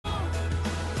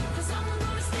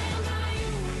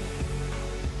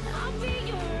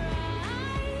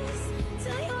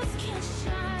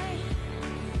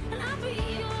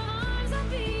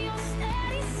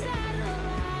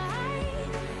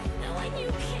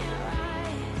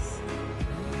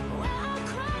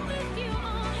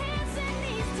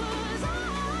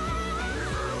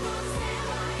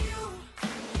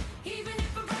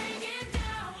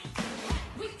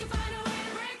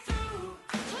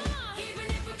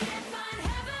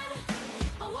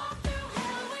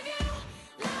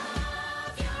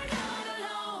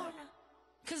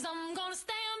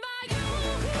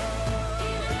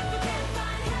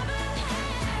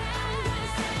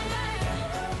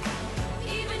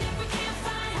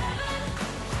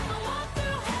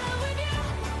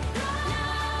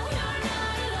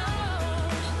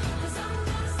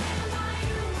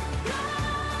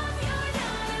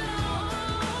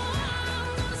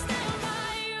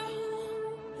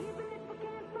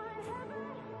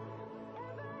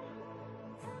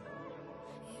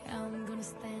I'ma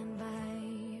stand by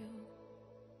you.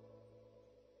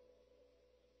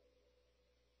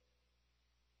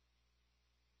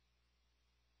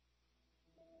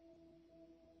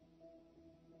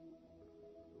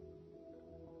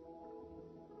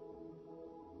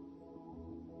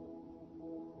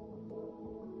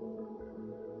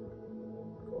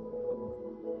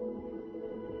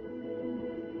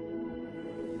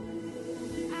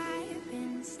 I've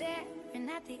been staring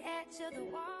at the edge of the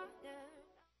water.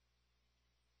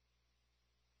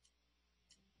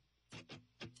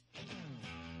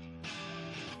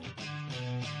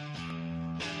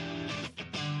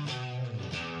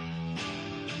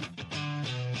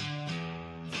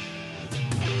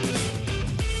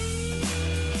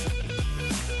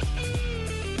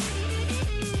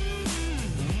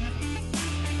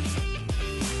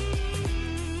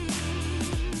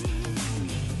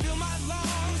 Fill my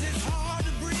lungs, it's hard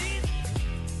to breathe.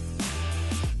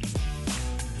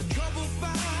 Trouble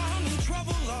found and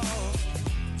trouble lost.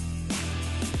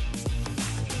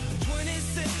 20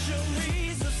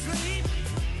 centuries of sleep.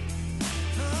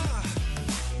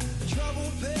 Trouble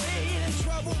paid and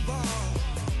trouble bought.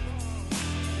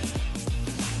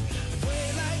 Way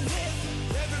like this,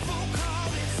 every phone call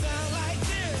it sound like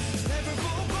this. Every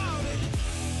phone call it.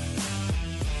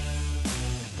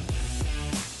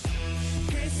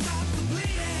 Can't stop the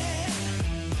bleeding.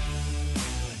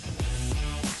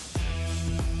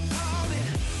 Call it.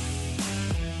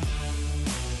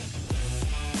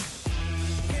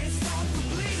 Can't stop the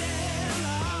bleeding.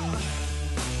 Lord.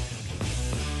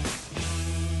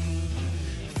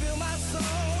 Feel my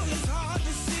soul, it's hard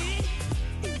to see.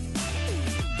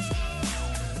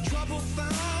 Trouble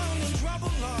found and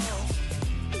trouble lost.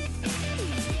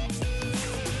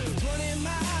 20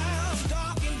 miles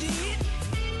dark and deep.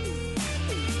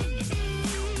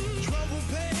 Trouble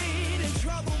paid and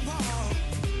trouble bought.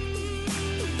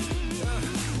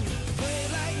 Play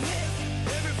like this,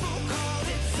 every phone call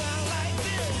it sound like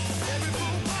this. Every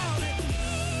phone call it.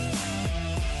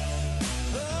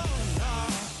 Oh no,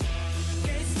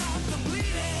 can't stop the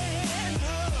bleeding.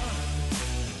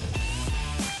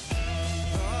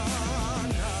 Oh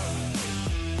no,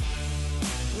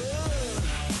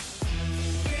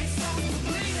 can't stop the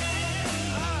bleeding.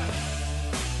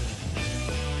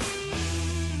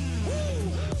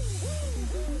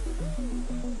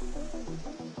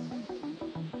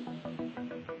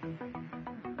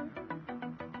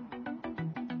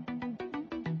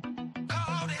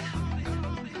 Called it.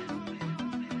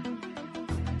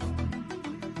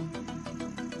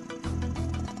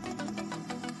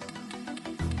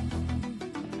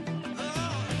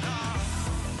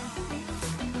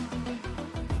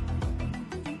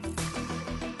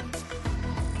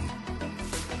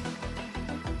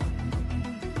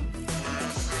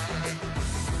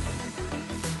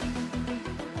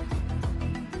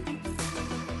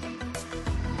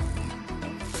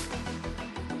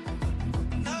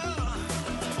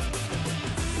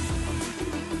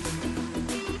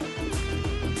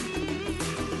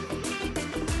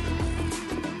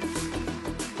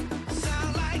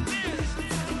 Sound like this.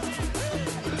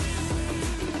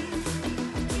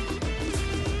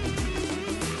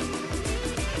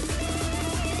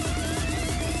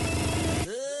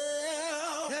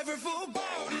 Every fool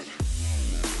bought it.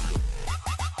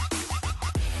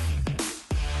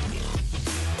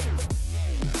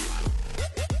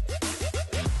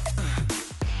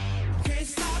 Can't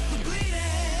stop the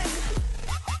bleeding.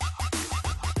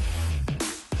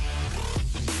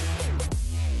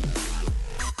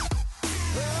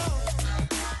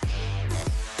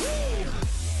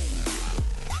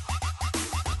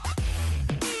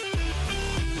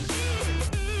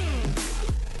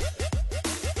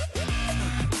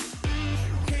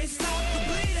 Can't stop the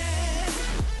bleeding.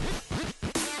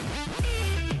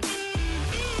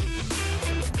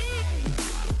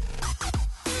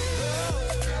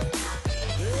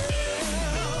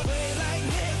 Way like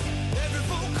this, every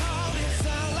phone call it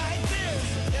sound like this.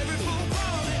 Every phone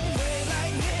call it. Way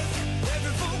like this,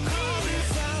 every phone call it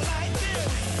sound like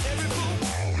this. Every phone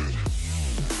call it.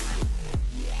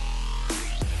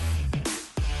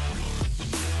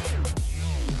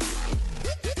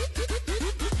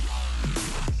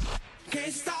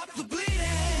 Can't stop the bleeding.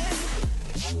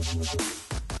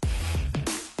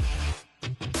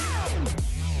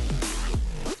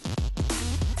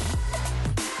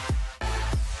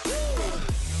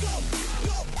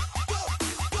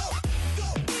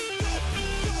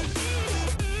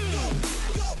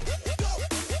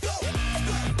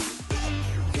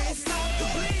 Can't stop the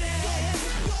bleeding.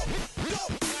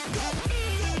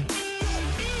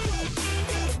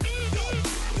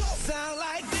 Sound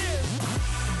like this.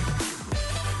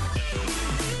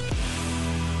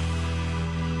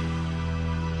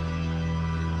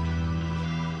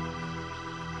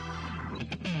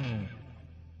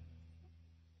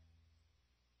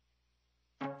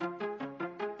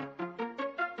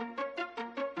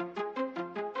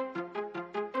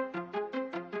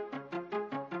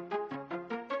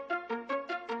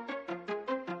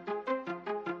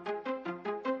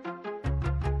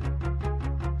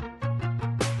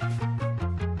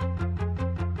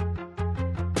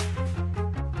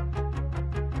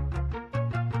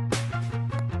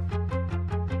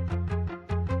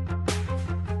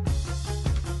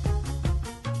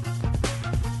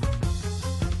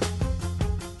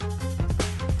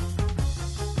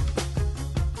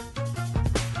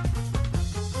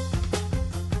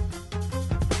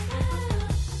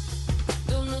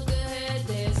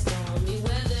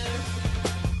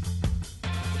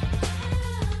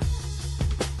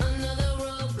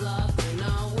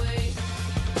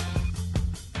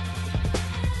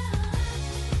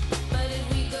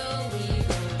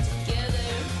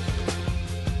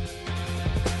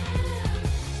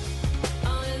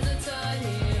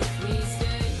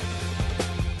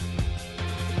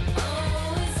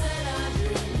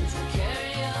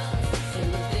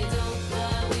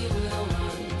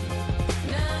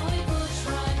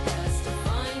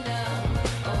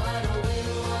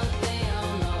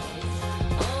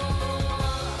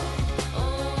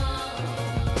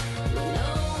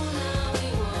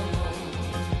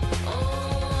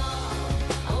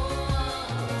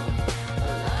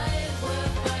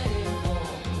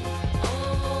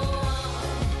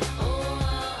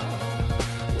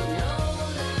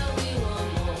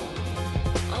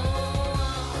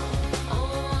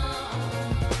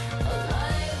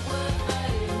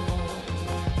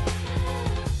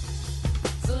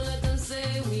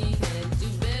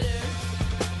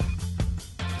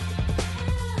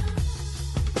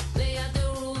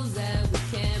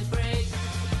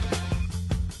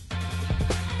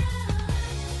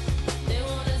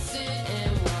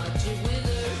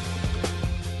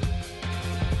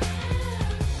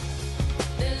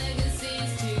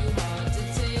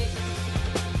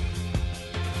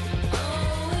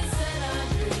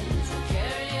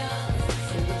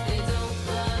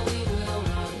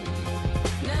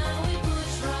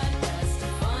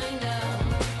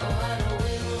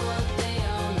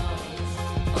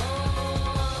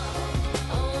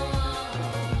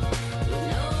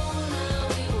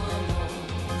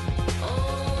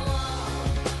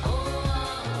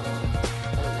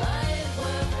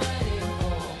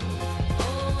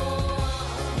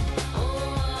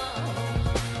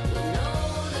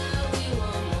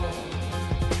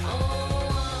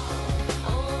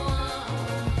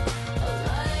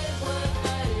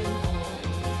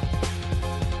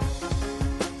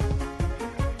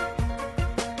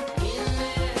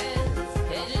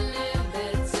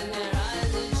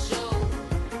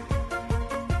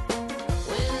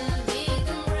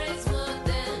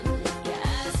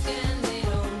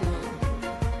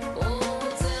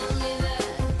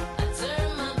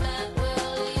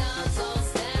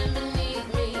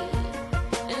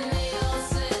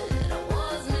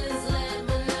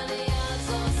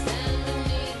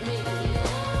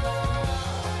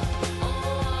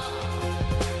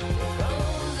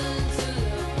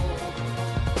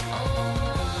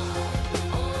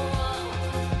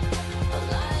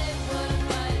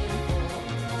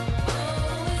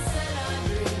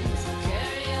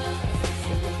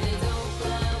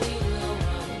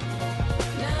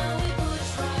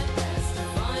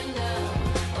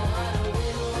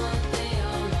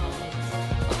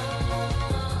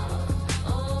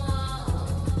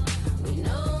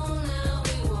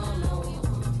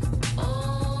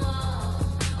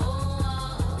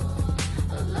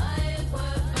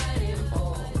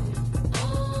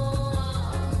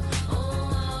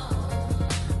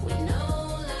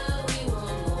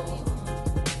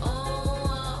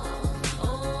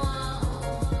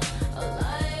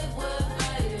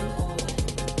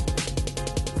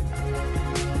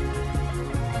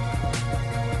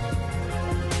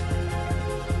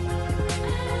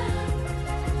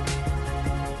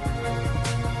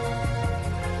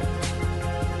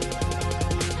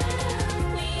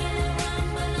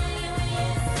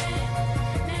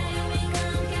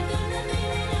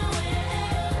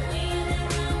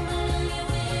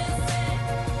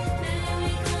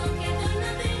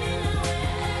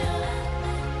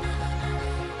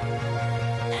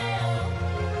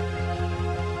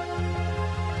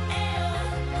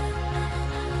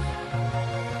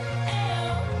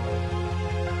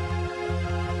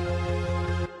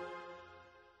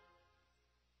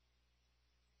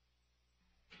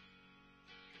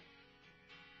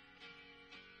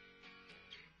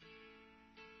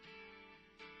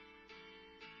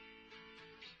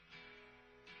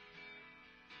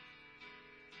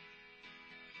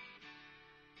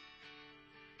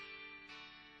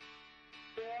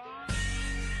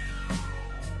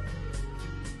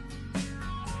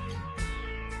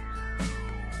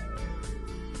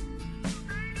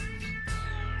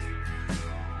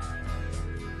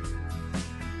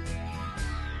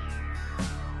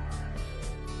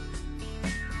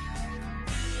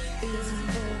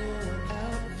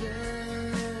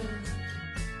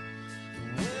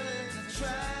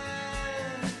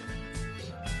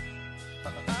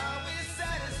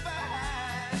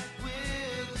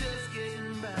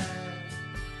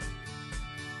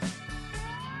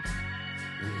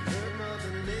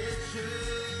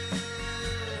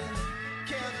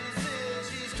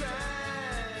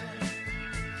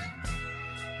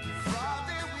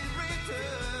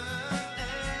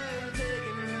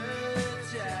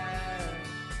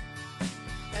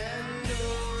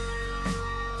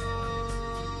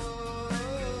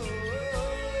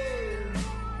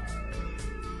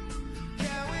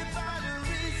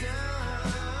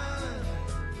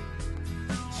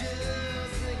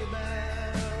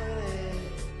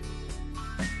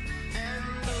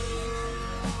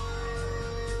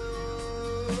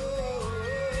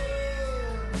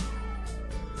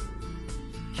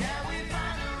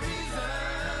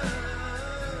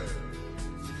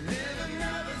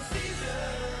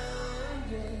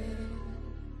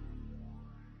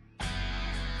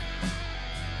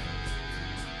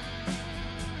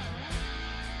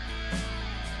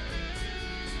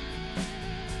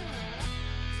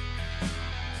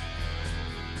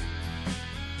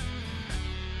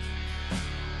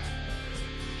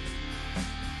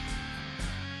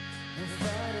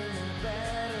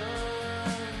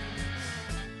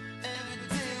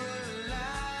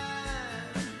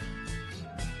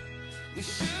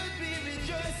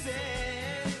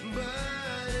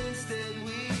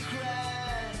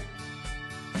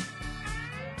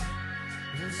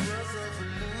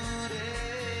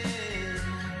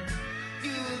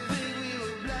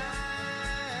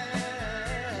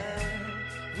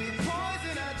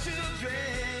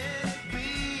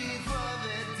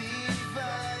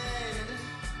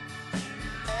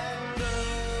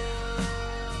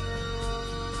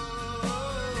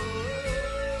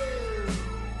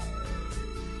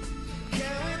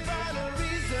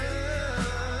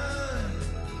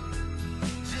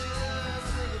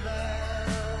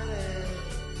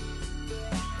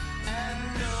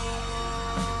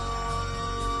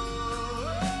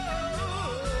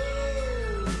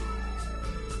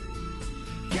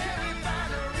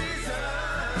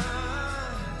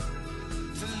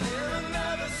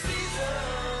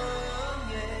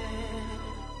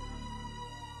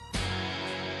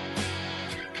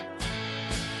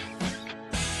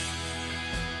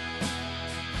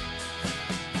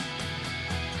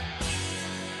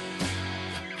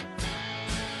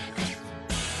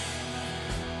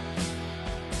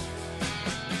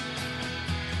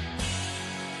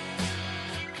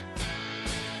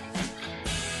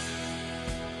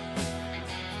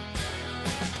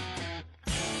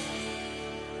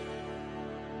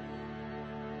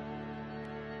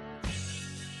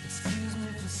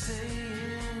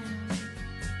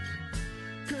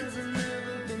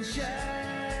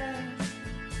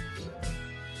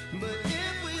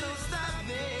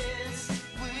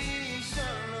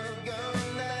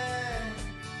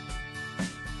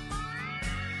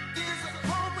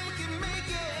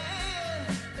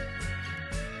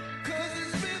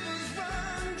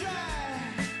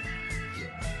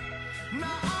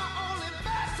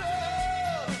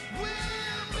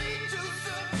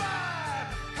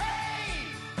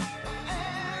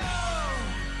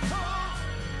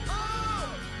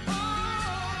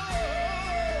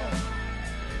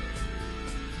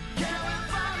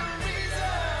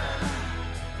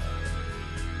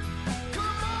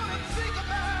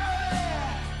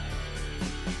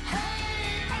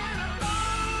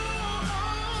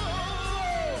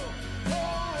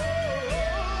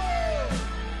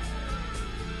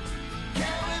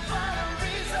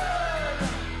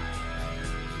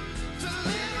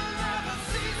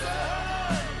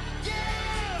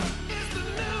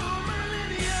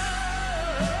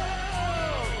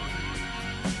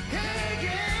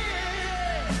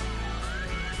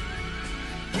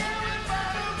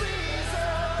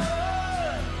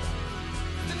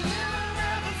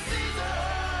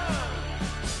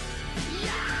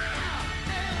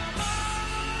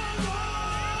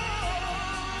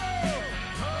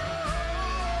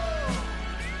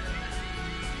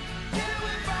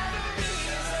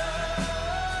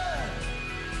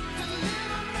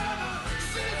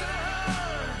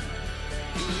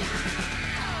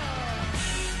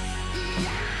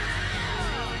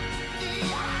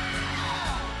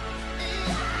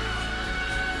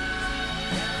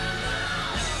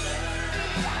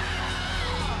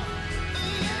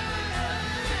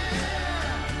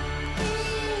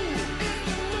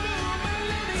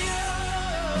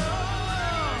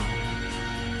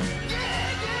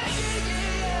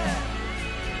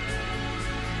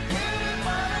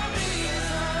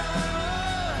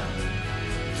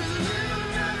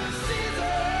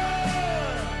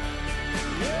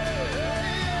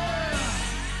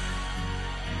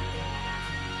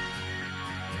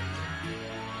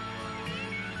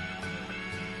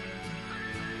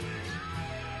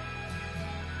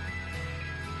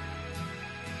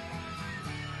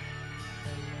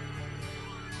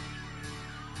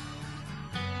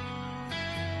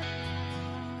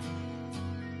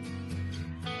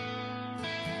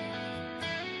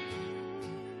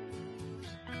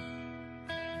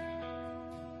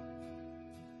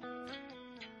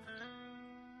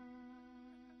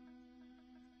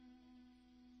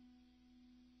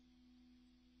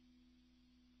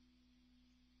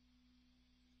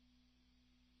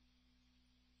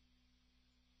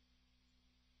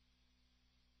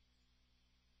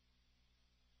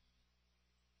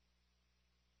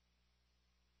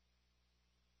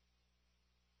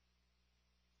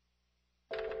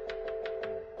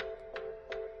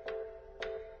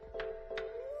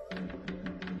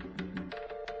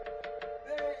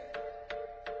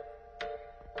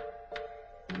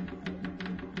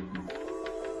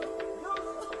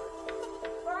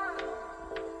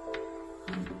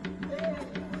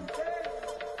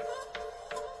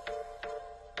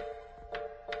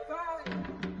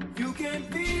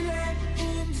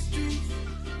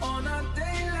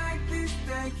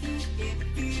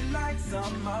 like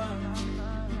summer.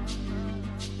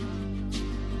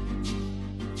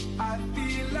 I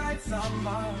feel like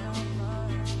summer.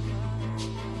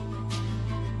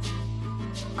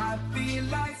 I feel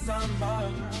like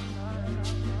summer.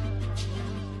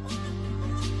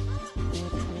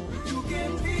 You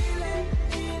can feel it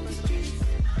in the streets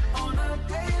on a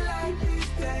day like this.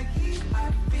 That heat,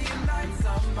 I feel like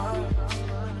summer.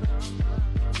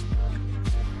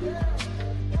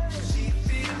 She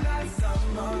feel like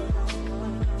summer.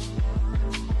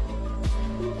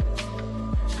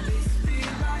 This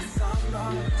feel like summer.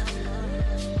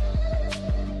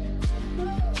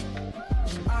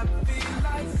 I feel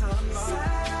like summer.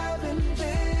 7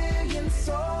 billion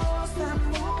souls that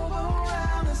move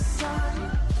around the sun,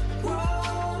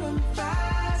 rolling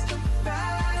faster,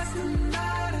 faster,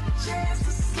 not a chance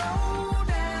to slow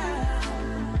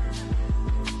down.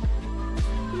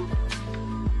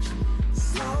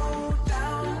 Slow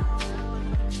down.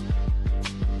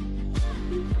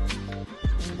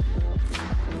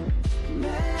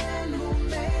 Men who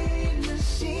made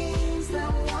machines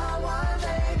that want what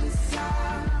they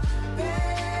desire.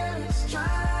 Parents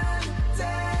trying to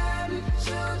tell the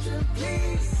children,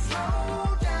 please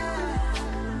slow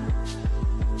down.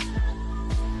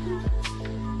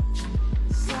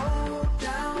 Slow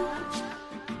down.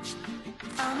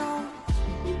 I know.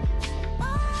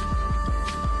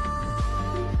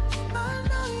 I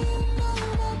know you know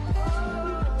that.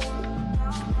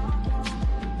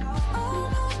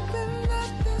 I'm hoping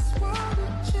that this world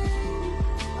will change,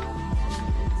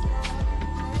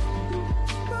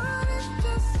 but it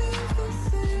just seems the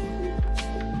same.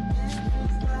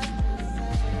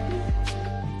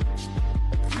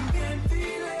 You can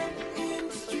feel it in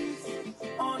the streets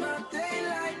on a day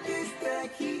like this. That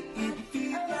heat, it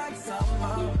feels like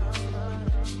summer.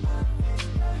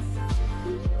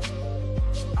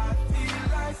 I feel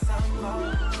like summer.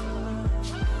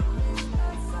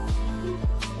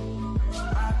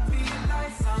 I feel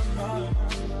like summer.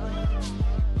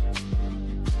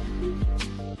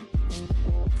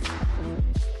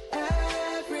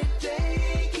 Every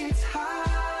day gets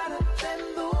hotter than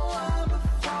the one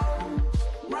before.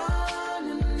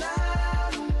 Running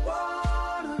out of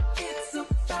water, it's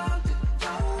about to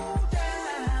go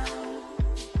down.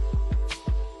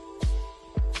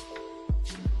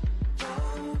 Go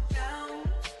down.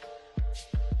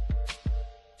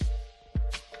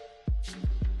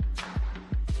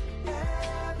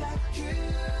 Yeah, that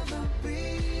killer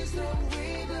breeze, no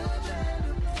weaker than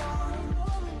a farm.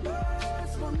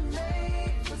 Birds were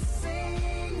made for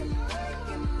singing,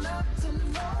 waking up to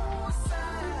no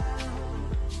sound.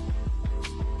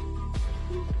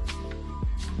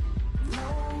 No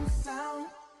sound.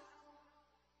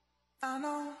 I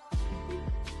know.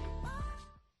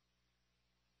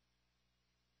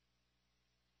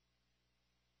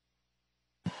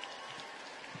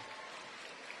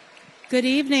 Good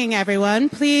evening, everyone.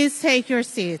 Please take your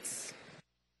seats.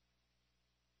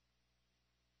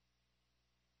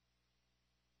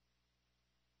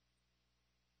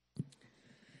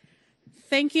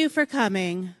 Thank you for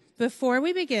coming. Before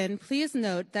we begin, please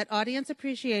note that audience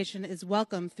appreciation is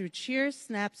welcome through cheers,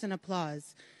 snaps, and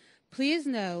applause. Please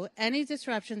know any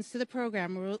disruptions to the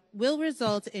program will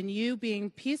result in you being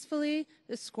peacefully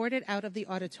escorted out of the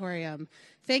auditorium.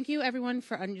 Thank you, everyone,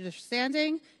 for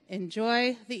understanding.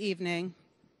 Enjoy the evening.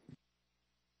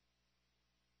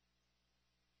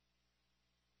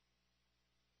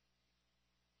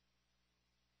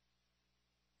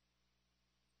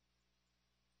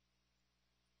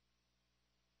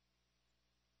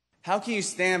 How can you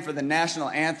stand for the national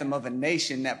anthem of a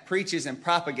nation that preaches and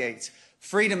propagates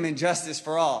freedom and justice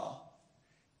for all,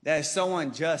 that is so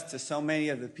unjust to so many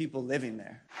of the people living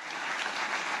there?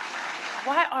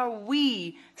 Why are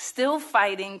we still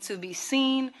fighting to be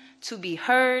seen, to be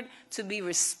heard, to be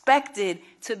respected,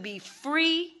 to be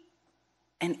free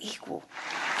and equal?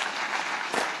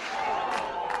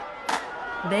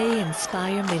 They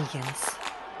inspire millions,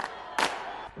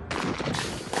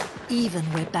 even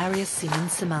where barriers seem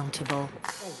insurmountable.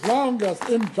 As long as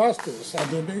injustice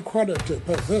and inequality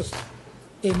persist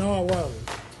in our world,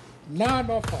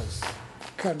 none of us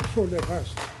can truly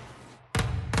rest.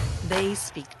 They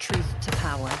speak truth to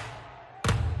power,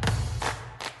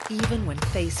 even when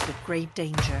faced with great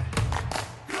danger.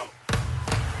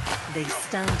 They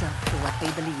stand up for what they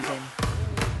believe in.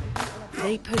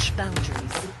 They push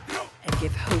boundaries and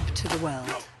give hope to the world.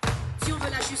 Si on veut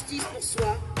la justice pour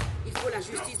soi, il faut la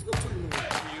justice pour tout le monde.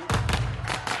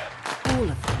 All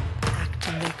of them act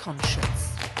on their conscience.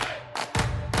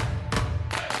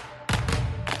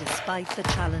 Despite the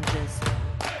challenges,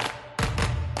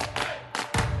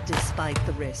 despite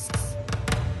the risks,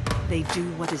 They do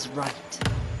what is right.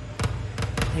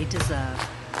 They deserve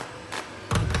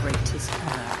our greatest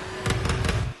honor.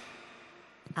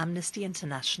 Amnesty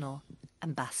International,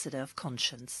 Ambassador of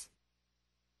Conscience.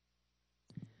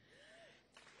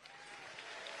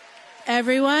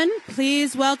 Everyone,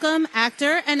 please welcome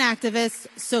actor and activist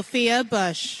Sophia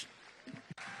Bush.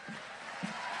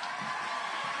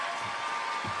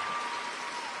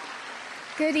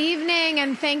 Good evening,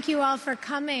 and thank you all for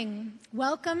coming.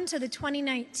 Welcome to the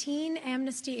 2019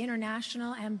 Amnesty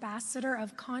International Ambassador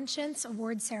of Conscience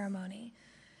Award Ceremony.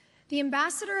 The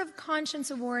Ambassador of Conscience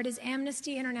Award is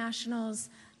Amnesty International's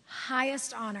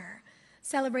highest honor,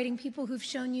 celebrating people who've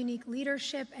shown unique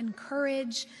leadership and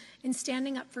courage in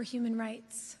standing up for human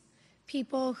rights,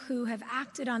 people who have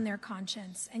acted on their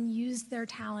conscience and used their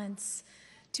talents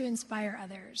to inspire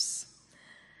others.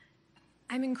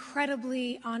 I'm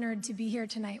incredibly honored to be here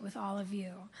tonight with all of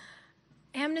you.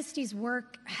 Amnesty's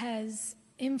work has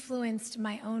influenced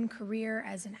my own career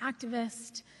as an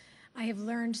activist. I have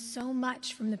learned so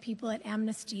much from the people at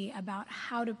Amnesty about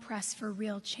how to press for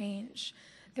real change.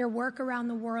 Their work around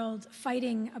the world,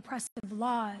 fighting oppressive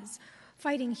laws,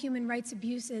 fighting human rights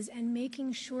abuses, and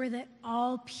making sure that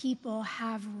all people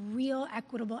have real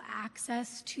equitable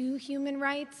access to human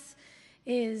rights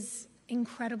is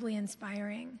incredibly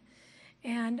inspiring.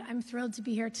 And I'm thrilled to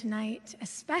be here tonight,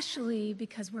 especially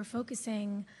because we're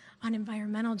focusing on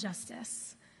environmental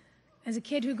justice. As a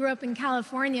kid who grew up in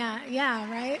California, yeah,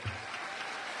 right?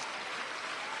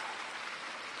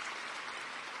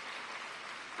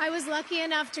 I was lucky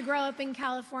enough to grow up in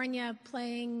California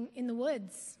playing in the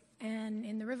woods and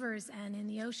in the rivers and in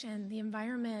the ocean. The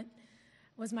environment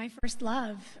was my first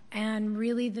love and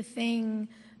really the thing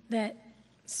that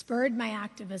spurred my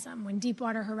activism. When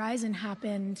Deepwater Horizon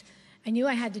happened, I knew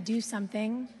I had to do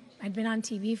something. I'd been on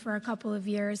TV for a couple of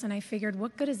years, and I figured,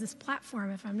 what good is this platform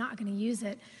if I'm not going to use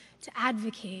it to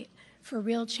advocate for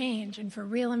real change and for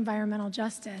real environmental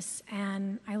justice?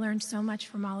 And I learned so much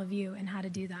from all of you and how to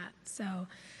do that. So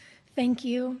thank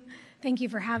you. Thank you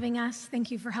for having us. Thank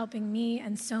you for helping me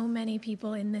and so many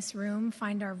people in this room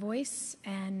find our voice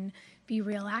and be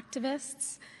real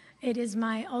activists. It is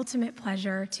my ultimate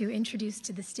pleasure to introduce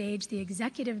to the stage the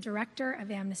Executive Director of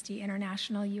Amnesty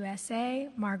International USA,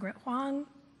 Margaret Huang.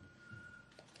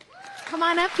 Come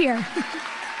on up here. Thank you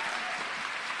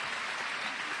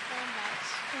so much.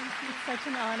 Thank you. It's such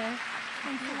an honor.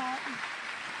 Thanks a lot.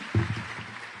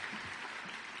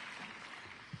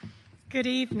 Good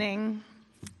evening.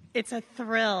 It's a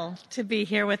thrill to be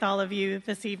here with all of you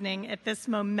this evening at this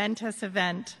momentous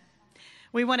event.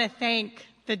 We want to thank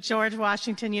the George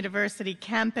Washington University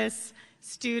campus,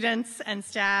 students, and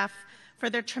staff for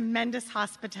their tremendous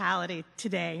hospitality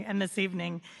today and this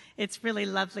evening. It's really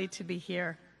lovely to be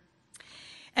here.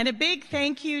 And a big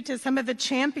thank you to some of the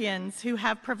champions who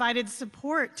have provided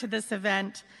support to this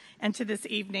event and to this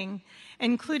evening,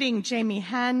 including Jamie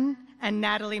Henn and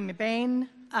Natalie Mebane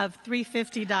of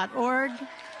 350.org.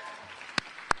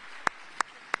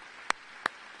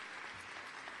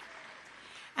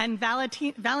 And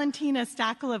Valentina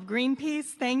Stackel of Greenpeace,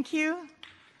 thank you.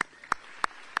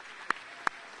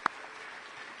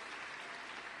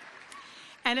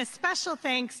 And a special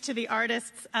thanks to the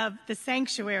artists of the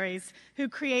Sanctuaries who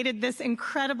created this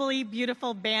incredibly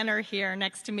beautiful banner here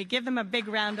next to me. Give them a big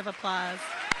round of applause.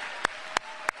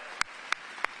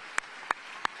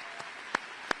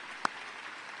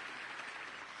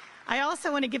 I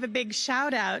also want to give a big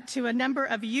shout out to a number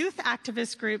of youth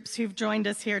activist groups who've joined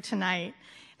us here tonight.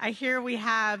 I hear we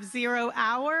have 0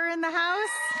 Hour in the house.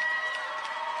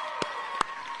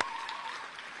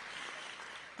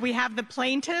 We have the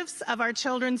plaintiffs of our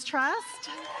Children's Trust.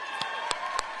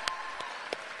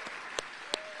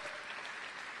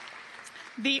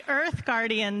 The Earth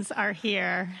Guardians are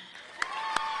here.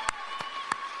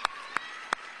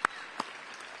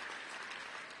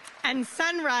 And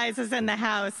Sunrise is in the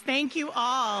house. Thank you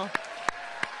all.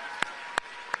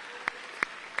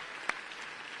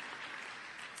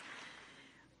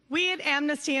 We at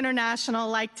Amnesty International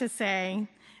like to say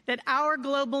that our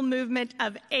global movement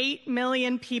of 8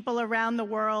 million people around the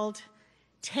world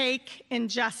take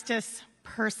injustice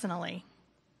personally.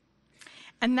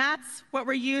 And that's what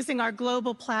we're using our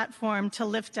global platform to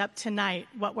lift up tonight,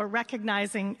 what we're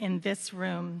recognizing in this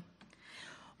room.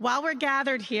 While we're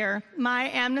gathered here, my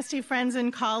Amnesty friends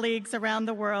and colleagues around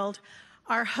the world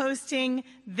are hosting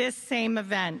this same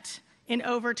event in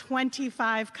over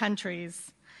 25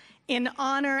 countries in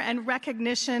honor and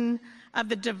recognition of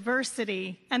the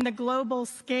diversity and the global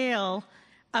scale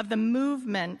of the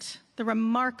movement, the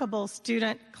remarkable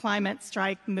student climate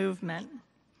strike movement.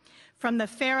 From the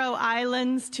Faroe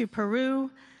Islands to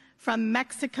Peru, from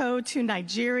Mexico to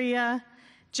Nigeria,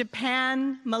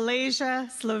 Japan, Malaysia,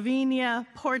 Slovenia,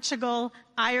 Portugal,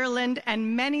 Ireland,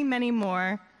 and many, many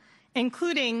more,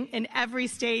 including in every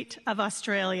state of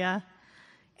Australia,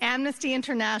 Amnesty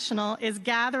International is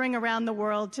gathering around the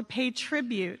world to pay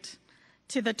tribute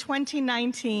to the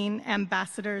 2019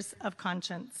 Ambassadors of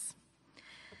Conscience.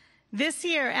 This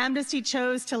year, Amnesty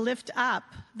chose to lift up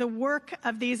the work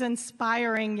of these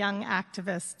inspiring young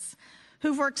activists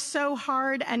who've worked so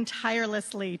hard and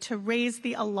tirelessly to raise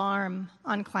the alarm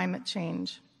on climate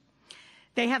change.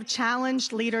 They have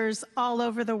challenged leaders all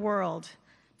over the world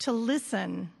to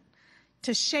listen,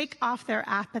 to shake off their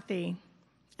apathy,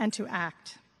 and to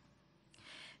act.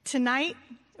 Tonight,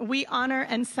 we honor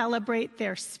and celebrate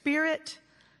their spirit,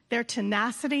 their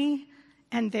tenacity,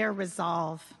 and their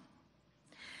resolve.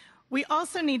 We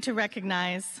also need to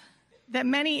recognize that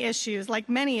many issues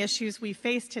we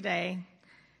face today,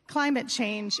 climate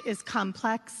change is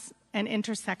complex and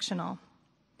intersectional.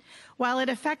 While it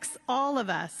affects all of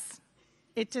us,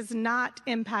 it does not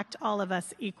impact all of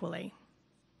us equally.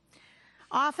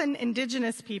 Often,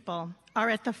 Indigenous people are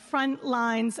at the front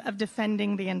lines of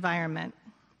defending the environment.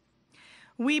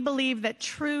 We believe that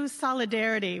true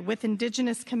solidarity with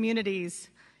Indigenous communities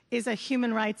is a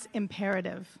human rights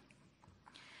imperative.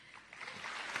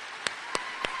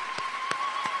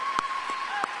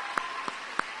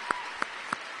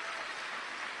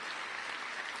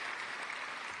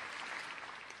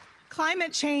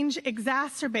 Climate change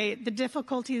exacerbates the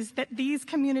difficulties that these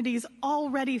communities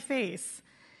already face,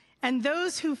 and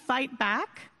those who fight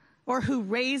back or who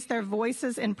raise their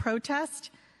voices in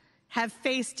protest have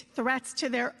faced threats to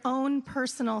their own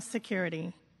personal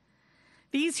security.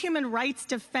 These human rights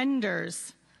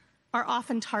defenders are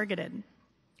often targeted,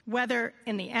 whether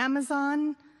in the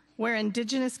Amazon, where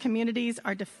Indigenous communities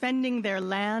are defending their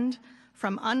land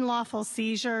from unlawful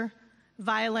seizure,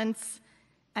 violence,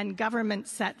 and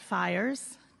government-set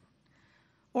fires,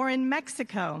 or in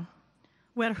Mexico,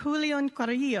 where Julian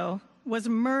Carrillo was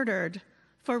murdered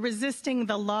for resisting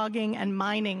the logging and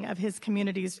mining of his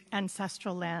community's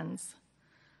ancestral lands,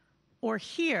 or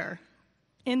here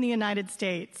in the United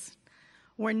States,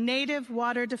 where Native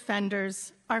water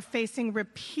defenders are facing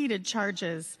repeated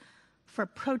charges for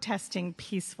protesting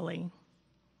peacefully.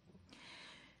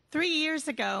 3 years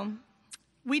ago,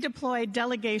 we deployed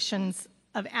delegations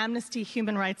of Amnesty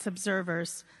human rights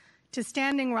observers to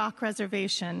Standing Rock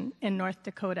Reservation in North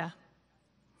Dakota.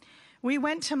 We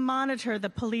went to monitor the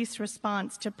police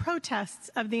response to protests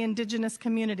of the Indigenous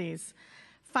communities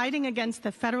fighting against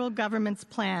the federal government's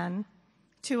plan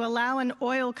to allow an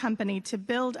oil company to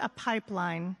build a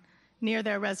pipeline near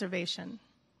their reservation.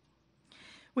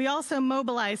 We also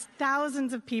mobilized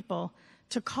thousands of people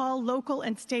to call local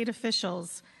and state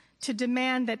officials to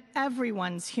demand that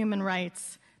everyone's human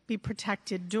rights be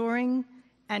protected during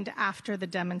and after the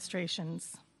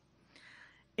demonstrations.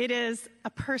 It is a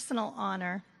personal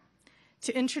honor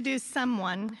to introduce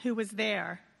someone who was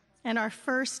there and our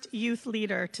first youth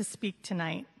leader to speak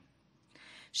tonight.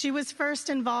 She was first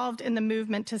involved in the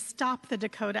movement to stop the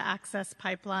Dakota Access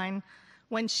Pipeline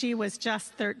when she was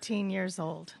just 13 years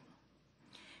old.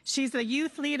 She's the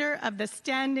youth leader of the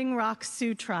Standing Rock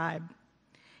Sioux Tribe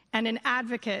and an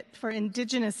advocate for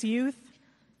Indigenous youth,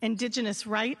 Indigenous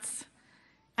rights,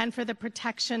 and for the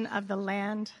protection of the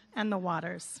land and the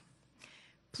waters.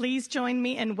 Please join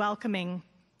me in welcoming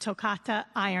Tokata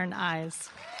Iron Eyes.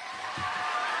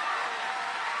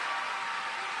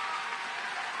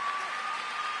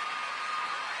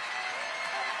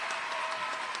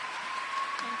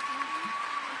 Thank you.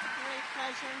 It's a great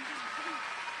pleasure.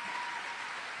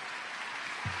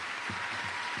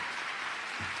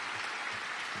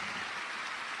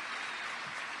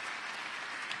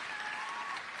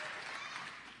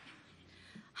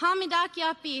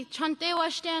 Hamidakiapi, chante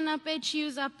washtana pe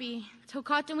chiuzapi,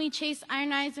 tokatami chase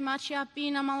ironized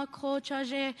machiapi namalako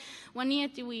chaje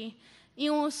wanietiwi,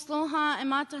 io sloha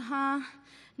emataha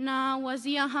na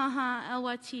waziahaha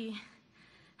elwati.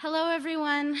 Hello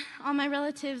everyone, all my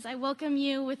relatives, I welcome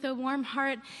you with a warm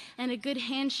heart and a good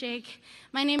handshake.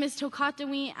 My name is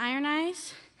Tokatawi Iron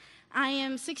Eyes. I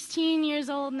am 16 years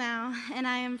old now, and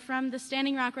I am from the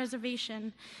Standing Rock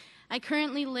Reservation. I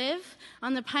currently live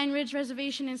on the Pine Ridge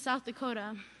Reservation in South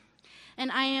Dakota,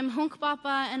 and I am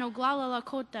Hunkpapa and Oglala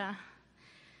Lakota.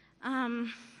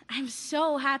 I'm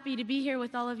so happy to be here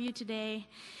with all of you today,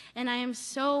 and I am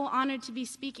so honored to be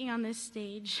speaking on this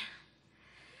stage.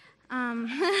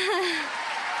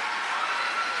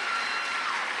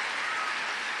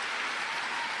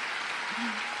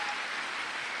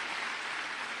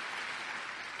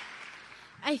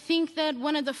 I think that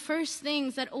one of the first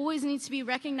things that always needs to be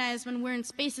recognized when we're in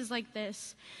spaces like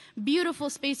this, beautiful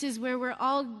spaces where we're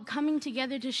all coming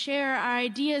together to share our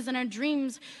ideas and our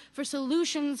dreams for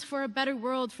solutions for a better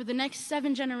world for the next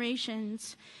 7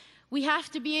 generations, we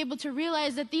have to be able to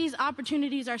realize that these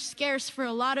opportunities are scarce for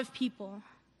a lot of people.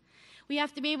 We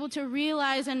have to be able to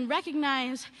realize and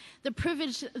recognize the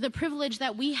privilege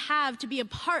that we have to be a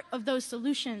part of those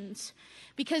solutions.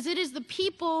 Because it is the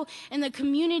people and the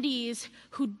communities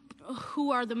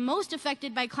who are the most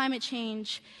affected by climate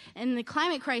change and the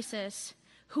climate crisis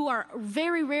who are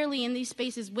very rarely in these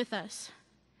spaces with us.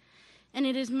 And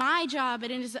it is my job,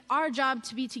 and it is our job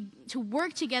to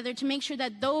work together to make sure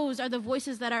that those are the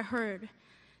voices that are heard.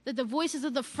 That the voices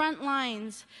of the front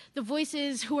lines, the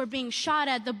voices who are being shot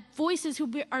at, the voices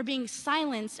who are being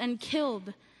silenced and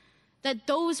killed, that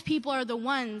those people are the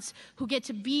ones who get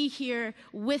to be here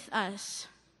with us.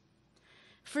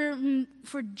 For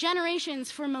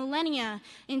generations, for millennia,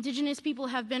 Indigenous people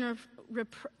have been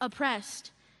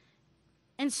oppressed.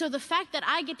 And so the fact that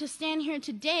I get to stand here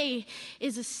today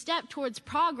is a step towards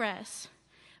progress,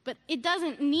 but it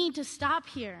doesn't need to stop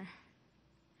here.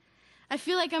 I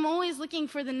feel like I'm always looking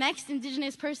for the next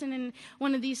Indigenous person in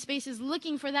one of these spaces,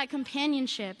 looking for that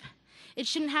companionship. It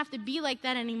shouldn't have to be like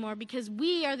that anymore because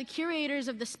we are the curators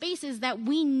of the spaces that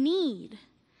we need.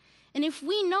 And if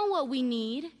we know what we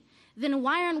need, then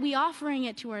why aren't we offering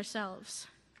it to ourselves?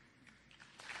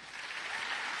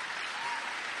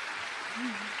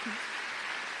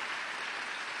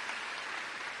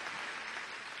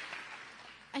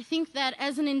 I think that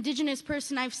as an Indigenous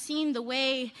person, I've seen the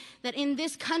way that in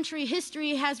this country,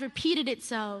 history has repeated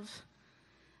itself.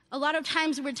 A lot of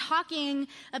times we're talking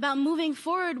about moving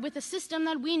forward with a system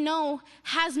that we know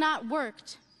has not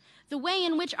worked. The way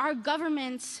in which our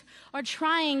governments are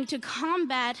trying to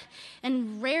combat,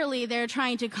 and rarely they're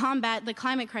trying to combat, the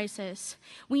climate crisis.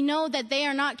 We know that they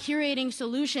are not curating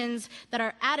solutions that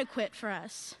are adequate for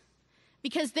us.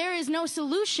 Because there is no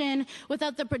solution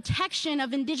without the protection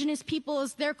of Indigenous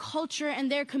peoples, their culture,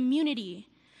 and their community.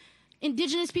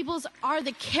 Indigenous peoples are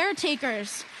the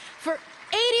caretakers for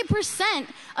 80%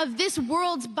 of this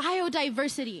world's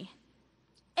biodiversity.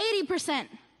 80%.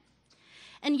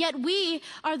 And yet we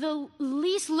are the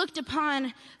least looked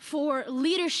upon for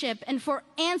leadership and for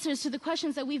answers to the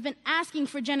questions that we've been asking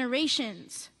for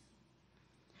generations.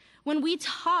 When we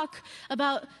talk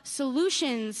about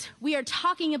solutions, we are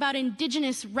talking about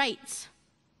Indigenous rights,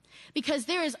 because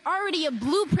there is already a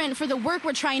blueprint for the work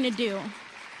we're trying to do.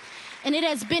 And it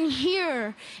has been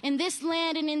here in this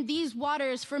land and in these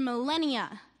waters for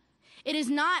millennia. It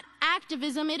is not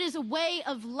activism, it is a way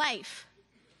of life.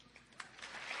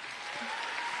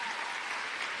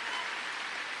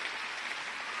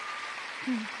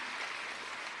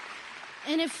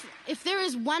 And if there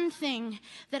is one thing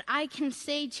that I can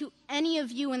say to any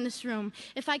of you in this room,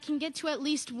 if I can get to at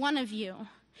least one of you,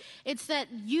 it's that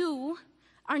you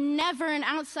are never an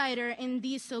outsider in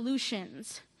these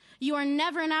solutions. You are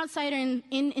never an outsider in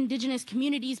Indigenous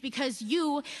communities because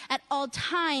you, at all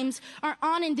times, are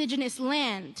on Indigenous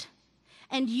land.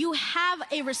 And you have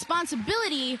a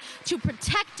responsibility to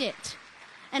protect it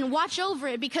and watch over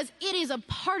it because it is a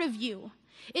part of you.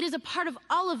 It is a part of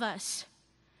all of us.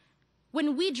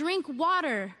 When we drink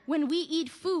water, when we eat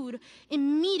food,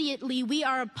 immediately we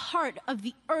are a part of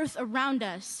the earth around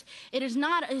us. It is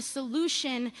not a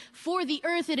solution for the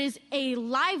earth, it is a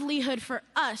livelihood for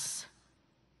us.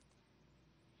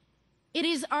 It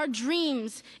is our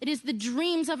dreams, it is the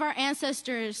dreams of our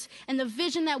ancestors and the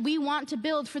vision that we want to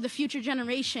build for the future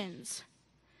generations.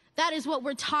 That is what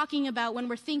we're talking about when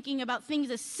we're thinking about things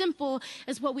as simple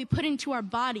as what we put into our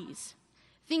bodies.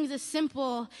 Things as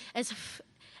simple as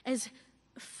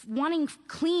wanting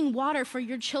clean water for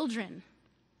your children.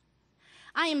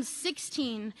 I am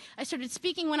 16. I started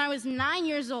speaking when I was 9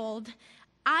 years old.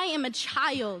 I am a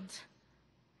child.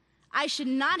 I should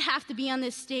not have to be on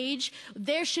this stage.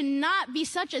 There should not be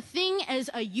such a thing as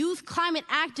a youth climate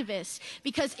activist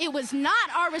because it was not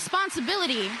our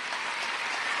responsibility.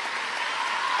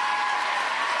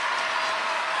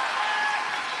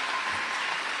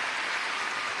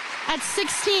 At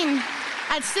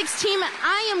 16,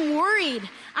 I am worried.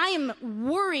 I am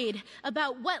worried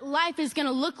about what life is going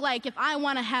to look like if I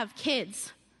want to have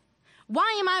kids.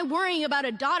 Why am I worrying about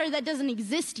a daughter that doesn't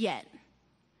exist yet?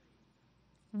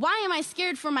 Why am I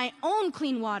scared for my own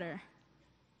clean water?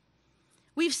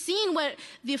 We've seen what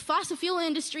the fossil fuel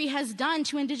industry has done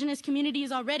to Indigenous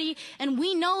communities already, and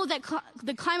we know that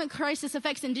the climate crisis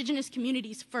affects Indigenous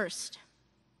communities first.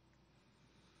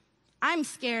 I'm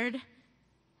scared,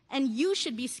 and you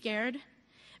should be scared,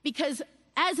 because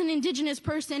as an Indigenous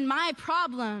person, my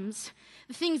problems,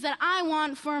 the things that I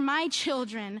want for my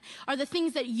children, are the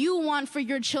things that you want for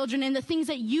your children and the things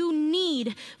that you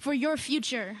need for your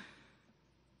future.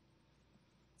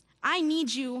 I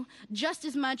need you just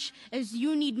as much as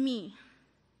you need me.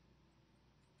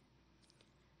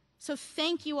 So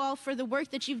thank you all for the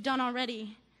work that you've done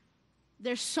already.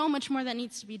 There's so much more that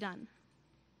needs to be done.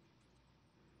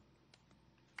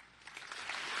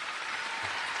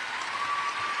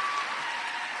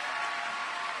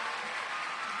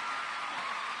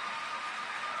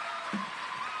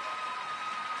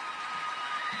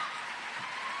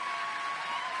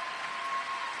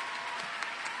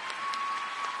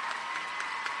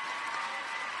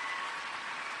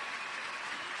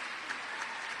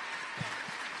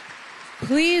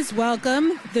 Please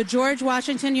welcome the George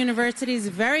Washington University's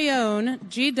very own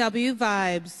GW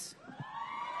Vibes.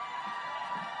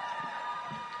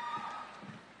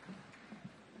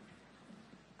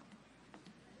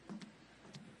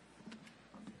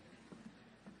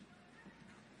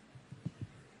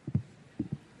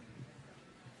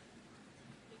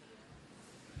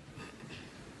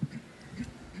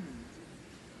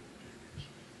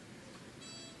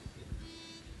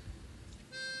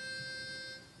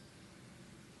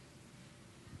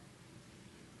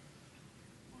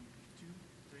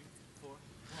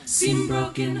 Seem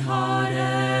broken hearted.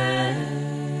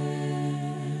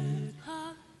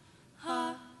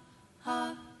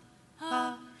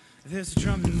 There's a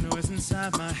drumming noise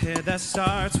inside my head that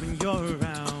starts when you're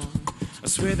around. I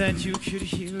swear that you could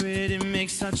hear it, it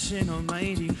makes such an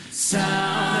almighty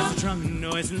sound. There's a drumming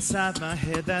noise inside my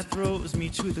head that throws me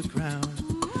to the ground.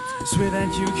 I swear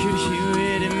that you could hear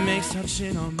it, it makes such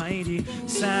an almighty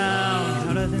sound.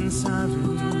 Louder than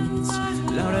sirens,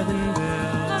 louder than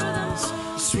bells,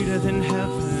 sweeter than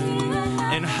heaven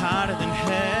and harder than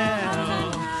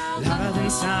hell. Louder than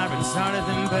sirens, louder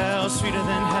than bells, sweeter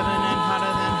than heaven and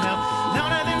harder than hell.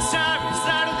 Louder than sirens,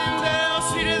 louder than bells,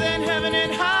 sweeter than heaven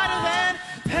and harder than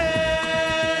hell.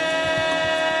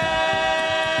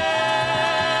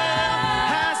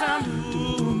 As I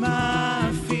move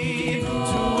my feet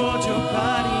towards your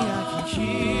body, I can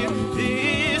hear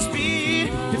this beat.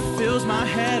 It fills my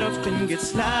head up and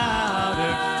gets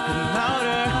louder and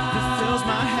louder. It fills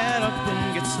my head up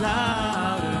and gets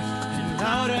louder and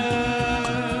louder.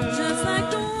 Just like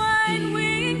the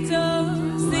white-winged dove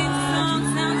sings a song,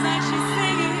 sounds like she's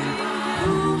singing.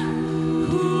 Ooh,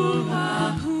 ooh,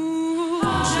 ooh.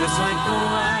 Just like the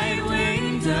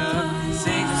white-winged dove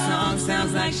sings a song,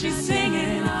 sounds like she's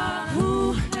singing.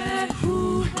 Ooh,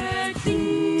 ooh,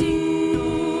 ding,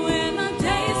 ding. When my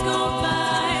days go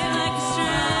by like a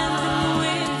strand in the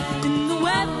wind, in the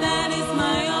web that is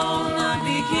my own, I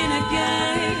begin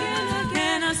again.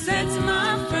 And I said to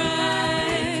my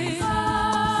friends,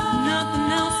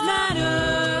 nothing else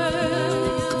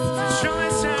matters. Joy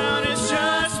sound has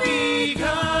just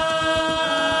begun.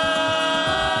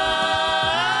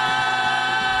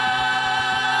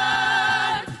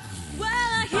 Well,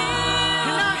 I hear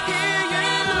you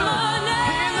in the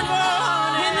morning, in the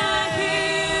morning, and I hear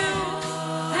you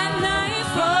at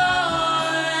nightfall.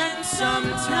 and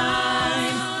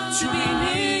sometime to be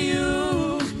near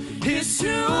you is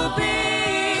to be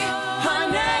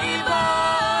unable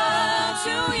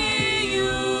to hear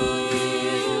you,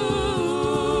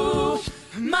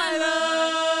 my love.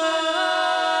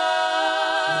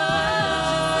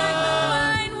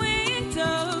 White-winged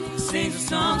dove Sings a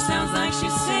song, sounds like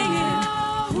she's singing.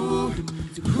 Ooh,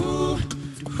 ooh,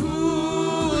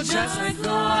 ooh, just like the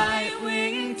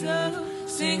white-winged dove.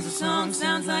 Sings a song,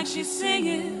 sounds like she's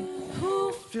singing.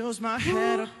 Ooh, fills my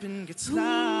head up and gets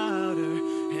louder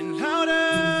and louder.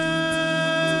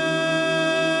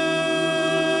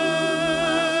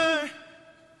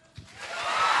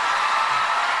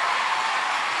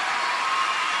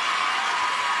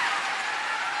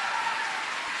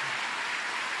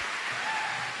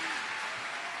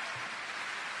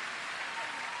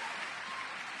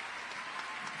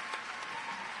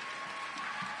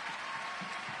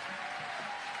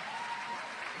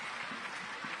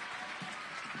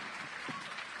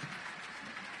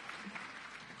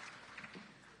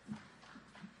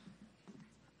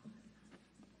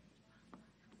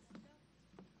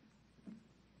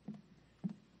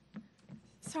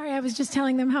 Sorry, I was just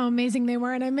telling them how amazing they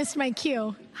were and I missed my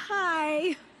cue.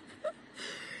 Hi.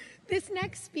 This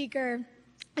next speaker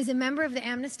is a member of the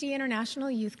Amnesty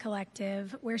International Youth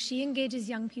Collective, where she engages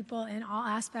young people in all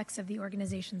aspects of the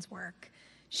organization's work.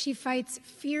 She fights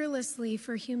fearlessly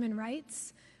for human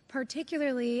rights,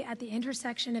 particularly at the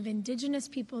intersection of Indigenous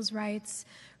peoples' rights,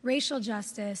 racial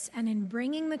justice, and in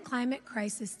bringing the climate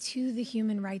crisis to the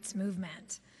human rights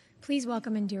movement. Please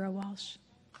welcome Indira Walsh.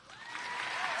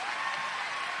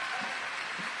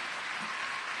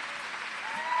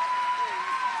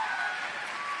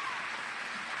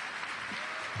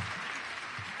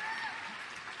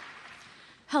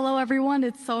 Hello, everyone.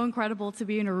 It's so incredible to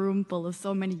be in a room full of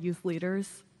so many youth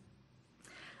leaders.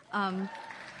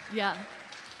 Yeah.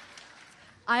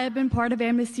 I have been part of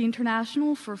Amnesty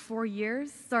International for 4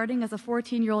 years, starting as a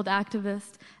 14-year-old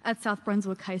activist at South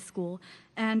Brunswick High School.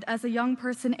 And as a young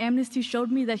person, Amnesty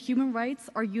showed me that human rights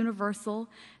are universal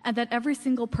and that every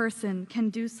single person can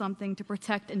do something to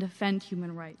protect and defend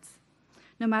human rights,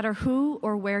 no matter who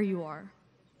or where you are.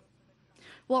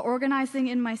 While organizing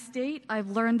in my state, I've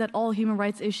learned that all human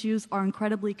rights issues are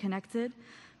incredibly connected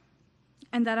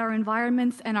and that our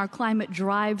environments and our climate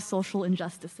drive social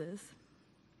injustices.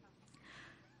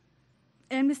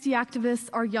 Amnesty activists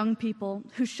are young people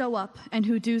who show up and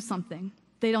who do something.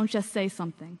 They don't just say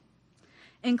something.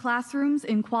 In classrooms,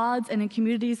 in quads, and in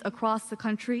communities across the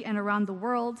country and around the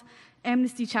world,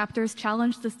 Amnesty chapters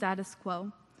challenge the status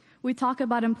quo. We talk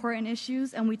about important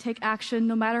issues and we take action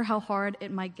no matter how hard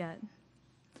it might get.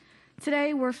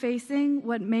 Today, we're facing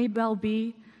what may well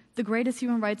be the greatest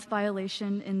human rights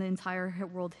violation in the entire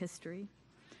world history.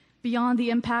 Beyond the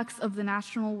impacts of the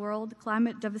national world,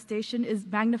 climate devastation is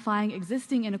magnifying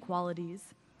existing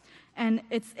inequalities, and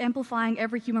it's amplifying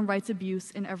every human rights abuse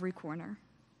in every corner.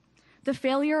 The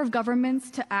failure of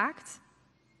governments to act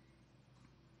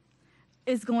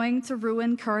is going to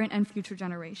ruin current and future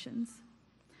generations.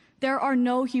 There are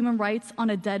no human rights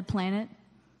on a dead planet,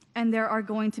 and there are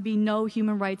going to be no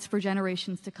human rights for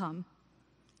generations to come.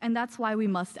 And that's why we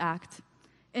must act.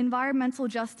 Environmental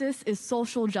justice is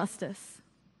social justice.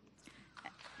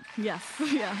 Yes,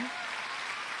 yeah.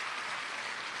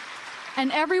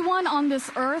 And everyone on this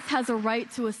earth has a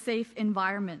right to a safe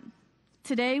environment.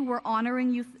 Today, we're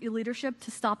honoring youth leadership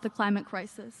to stop the climate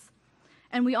crisis.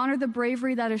 And we honor the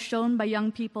bravery that is shown by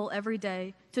young people every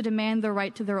day to demand the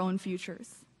right to their own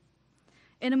futures.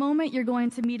 In a moment, you're going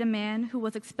to meet a man who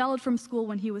was expelled from school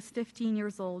when he was 15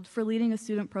 years old for leading a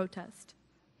student protest.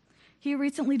 He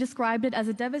recently described it as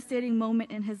a devastating moment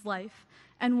in his life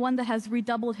and one that has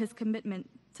redoubled his commitment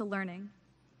to learning.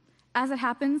 As it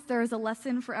happens, there is a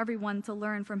lesson for everyone to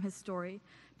learn from his story,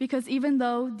 because even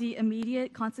though the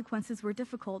immediate consequences were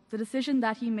difficult, the decision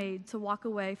that he made to walk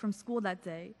away from school that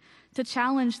day, to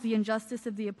challenge the injustice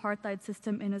of the apartheid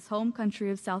system in his home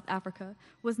country of South Africa,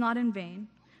 was not in vain,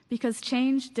 because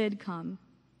change did come.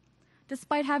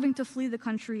 Despite having to flee the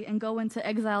country and go into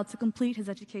exile to complete his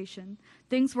education,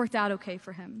 things worked out okay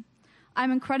for him.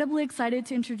 I'm incredibly excited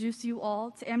to introduce you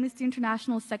all to Amnesty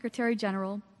International Secretary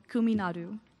General, Kumi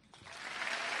Nadu.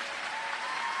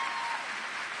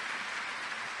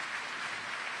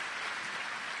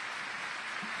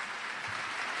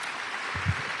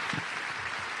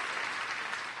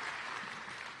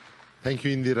 Thank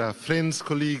you, Indira. Friends,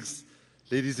 colleagues,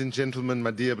 ladies and gentlemen,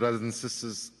 my dear brothers and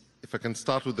sisters, if I can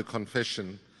start with the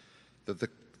confession that the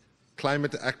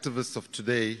climate activists of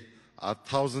today are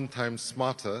 1,000 times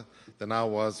smarter than I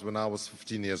was when I was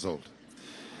 15 years old.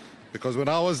 Because when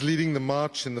I was leading the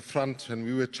march in the front and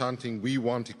we were chanting, "We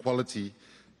want equality,"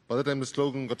 by the time the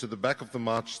slogan got to the back of the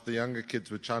march, the younger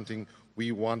kids were chanting,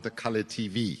 "We want a color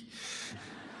TV."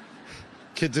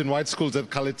 Kids in white schools had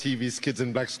color TVs, kids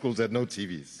in black schools had no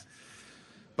TVs.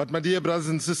 But my dear brothers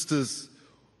and sisters,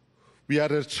 we are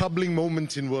at a troubling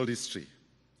moment in world history.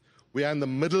 We are in the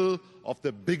middle of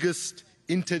the biggest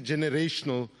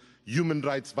intergenerational human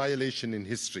rights violation in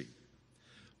history.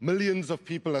 Millions of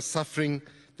people are suffering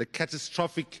the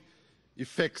catastrophic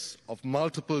effects of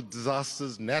multiple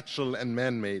disasters, natural and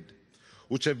man-made,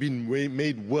 which have been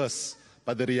made worse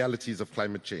by the realities of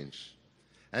climate change.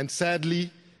 And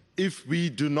sadly, if we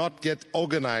do not get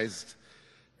organized,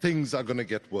 things are going to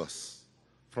get worse.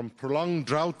 From prolonged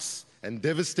droughts and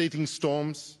devastating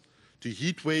storms to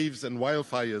heat waves and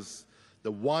wildfires,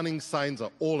 the warning signs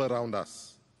are all around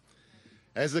us.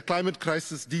 As the climate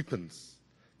crisis deepens,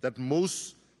 that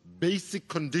most basic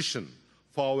condition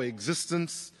for our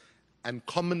existence and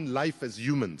common life as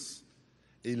humans,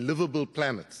 a livable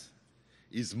planet,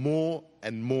 is more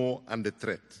and more under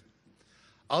threat.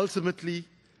 Ultimately,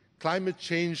 climate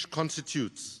change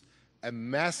constitutes a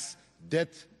mass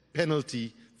death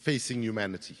penalty facing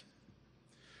humanity.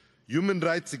 Human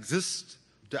rights exist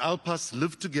to help us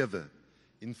live together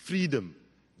in freedom,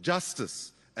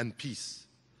 justice, and peace.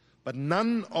 But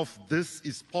none of this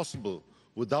is possible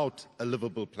without a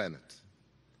livable planet.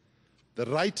 The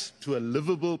right to a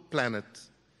livable planet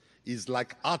is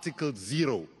like Article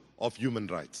 0 of human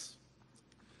rights.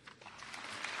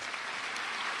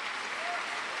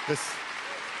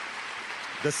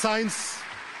 The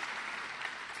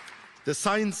The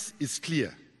science is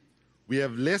clear. We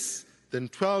have less than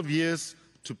 12 years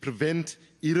to prevent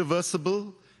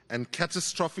irreversible and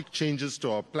catastrophic changes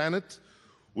to our planet,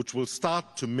 which will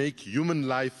start to make human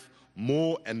life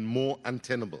more and more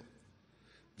untenable.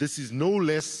 This is no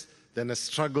less than a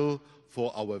struggle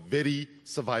for our very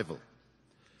survival.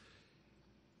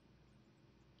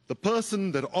 The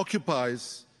person that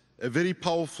occupies a very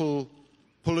powerful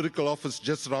political office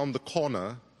just around the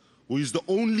corner, who is the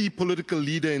only political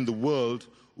leader in the world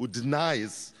who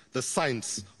denies the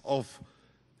science of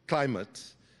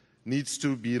climate, needs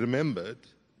to be remembered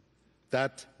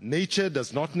that nature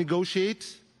does not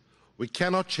negotiate. We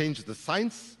cannot change the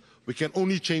science. We can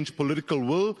only change political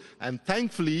will, and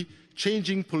thankfully,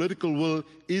 changing political will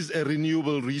is a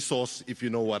renewable resource, if you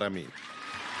know what I mean.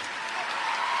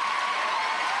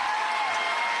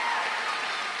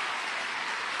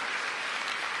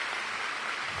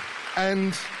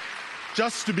 And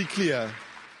just to be clear,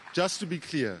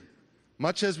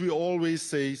 much as we always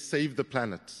say, save the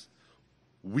planet,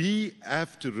 we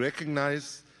have to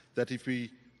recognize that if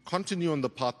we continue on the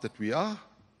path that we are,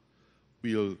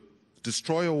 we'll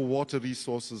destroy our water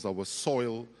resources, our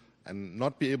soil, and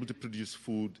not be able to produce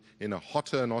food in a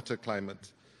hotter and hotter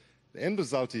climate. The end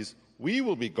result is we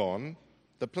will be gone,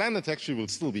 the planet actually will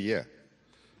still be here.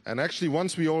 And actually,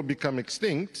 once we all become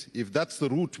extinct, if that's the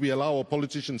route we allow our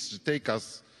politicians to take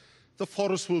us, the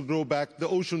forests will grow back, the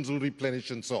oceans will replenish,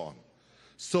 and so on.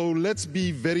 So let's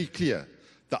be very clear.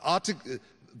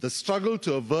 The struggle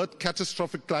to avert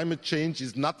catastrophic climate change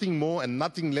is nothing more and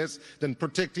nothing less than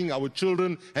protecting our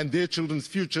children and their children's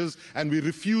futures, and we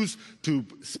refuse to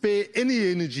spare any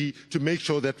energy to make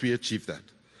sure that we achieve that.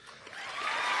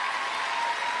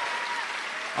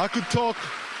 I could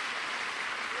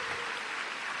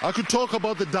talk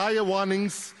about the dire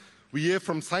warnings we hear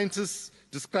from scientists,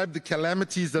 describe the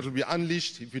calamities that will be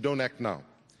unleashed if we don't act now.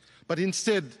 But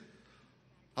instead,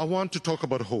 I want to talk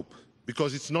about hope,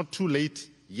 because it's not too late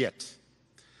yet.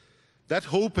 That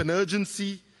hope and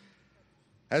urgency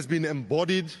has been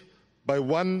embodied by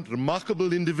one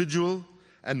remarkable individual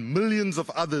and millions of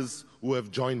others who have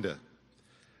joined her.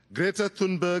 Greta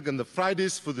Thunberg and the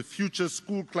Fridays for the Future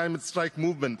School Climate Strike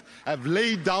movement have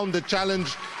laid down the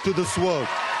challenge to this world.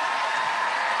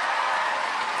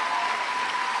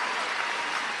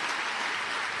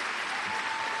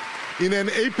 In an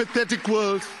apathetic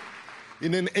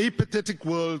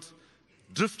world,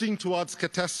 drifting towards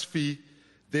catastrophe,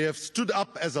 they have stood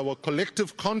up as our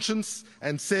collective conscience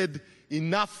and said,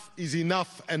 enough is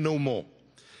enough and no more.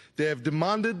 They have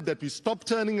demanded that we stop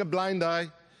turning a blind eye,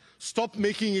 stop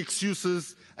making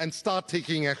excuses, and start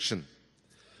taking action.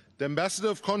 The Ambassador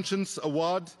of Conscience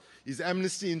Award is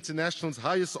Amnesty International's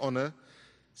highest honor,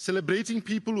 celebrating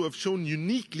people who have shown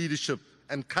unique leadership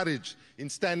and courage in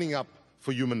standing up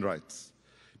for human rights.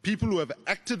 People who have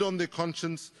acted on their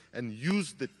conscience and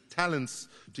used their talents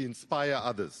to inspire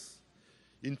others.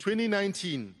 In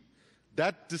 2019,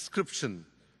 that description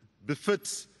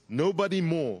befits nobody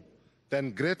more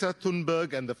than Greta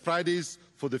Thunberg and the Fridays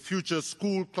for the Future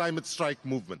School Climate Strike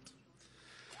movement.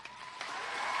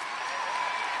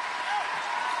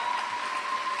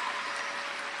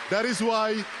 That is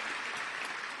why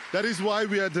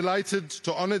we are delighted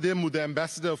to honor them with the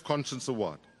Ambassador of Conscience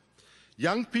Award.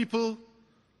 Young people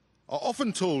are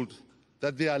often told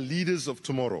that they are leaders of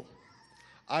tomorrow.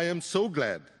 I am so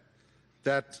glad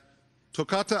that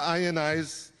Tokata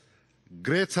Ionai's,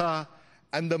 Greta,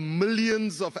 and the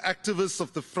millions of activists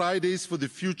of the Fridays for the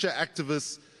Future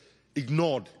activists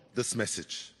ignored this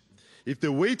message. If they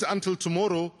wait until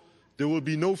tomorrow, there will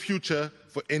be no future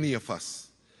for any of us.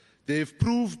 They have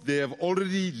proved they have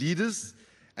already leaders,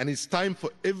 and it's time for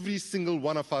every single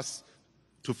one of us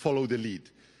to follow the lead.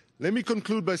 Let me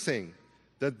conclude by saying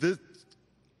that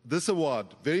this award,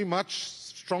 very much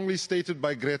strongly stated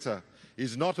by Greta,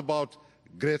 is not about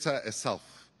Greta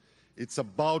herself. It's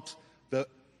about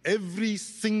every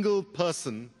single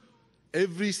person,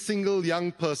 every single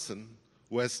young person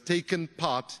who has taken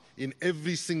part in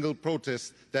every single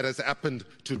protest that has happened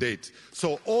to date.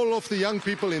 So all of the young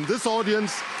people in this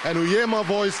audience and who hear my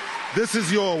voice, this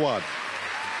is your award.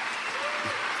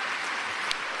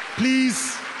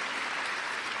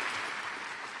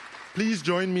 Please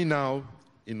join me now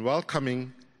in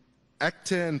welcoming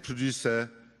actor and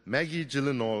producer Maggie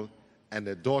Gyllenhaal and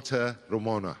her daughter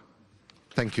Ramona.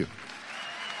 Thank you.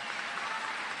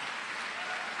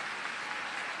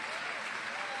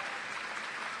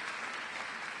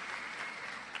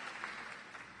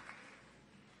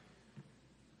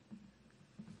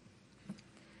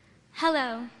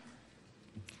 Hello,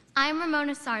 I'm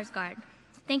Ramona Sarsgaard.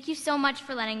 Thank you so much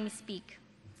for letting me speak.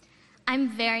 I'm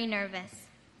very nervous.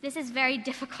 This is very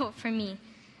difficult for me.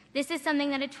 This is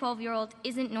something that a 12-year-old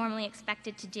isn't normally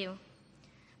expected to do.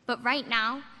 But right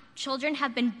now, children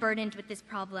have been burdened with this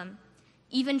problem,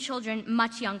 even children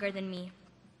much younger than me.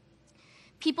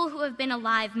 People who have been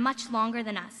alive much longer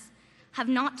than us have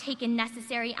not taken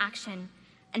necessary action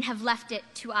and have left it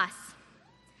to us.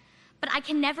 But I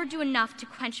can never do enough to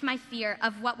quench my fear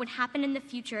of what would happen in the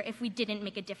future if we didn't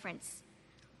make a difference.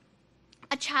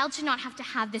 A child should not have to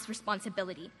have this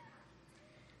responsibility.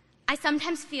 I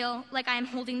sometimes feel like I am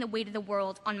holding the weight of the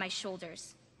world on my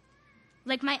shoulders.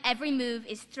 Like my every move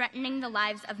is threatening the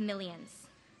lives of millions.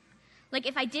 Like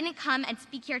if I didn't come and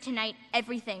speak here tonight,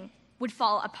 everything would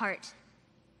fall apart.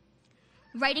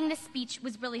 Writing this speech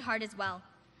was really hard as well.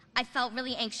 I felt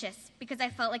really anxious because I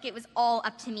felt like it was all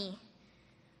up to me.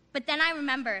 But then I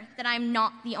remember that I'm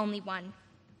not the only one.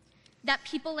 That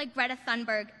people like Greta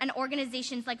Thunberg and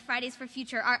organizations like Fridays for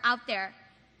Future are out there.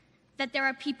 That there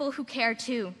are people who care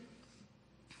too.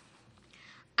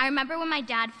 I remember when my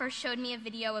dad first showed me a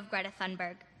video of Greta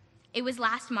Thunberg. It was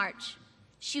last March.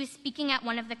 She was speaking at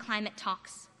one of the climate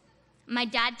talks. My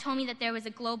dad told me that there was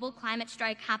a global climate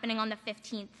strike happening on the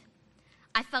 15th.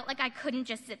 I felt like I couldn't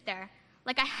just sit there,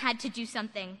 like I had to do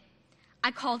something. I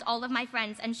called all of my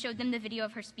friends and showed them the video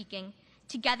of her speaking.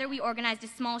 Together we organized a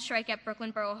small strike at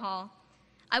Brooklyn Borough Hall.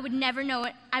 I would never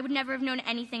have known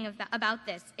anything about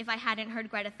this if I hadn't heard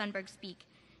Greta Thunberg speak.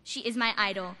 She is my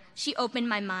idol. She opened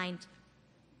my mind.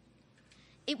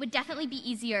 It would definitely be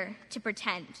easier to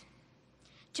pretend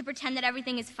that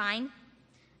everything is fine.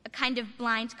 A kind of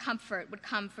blind comfort would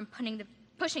come from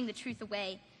pushing the truth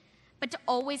away. But to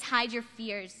always hide your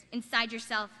fears inside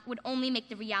yourself would only make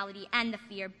the reality and the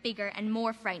fear bigger and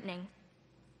more frightening.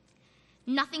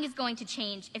 Nothing is going to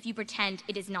change if you pretend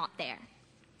it is not there.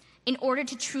 In order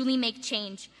to truly make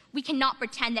change, we cannot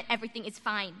pretend that everything is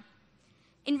fine.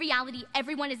 In reality,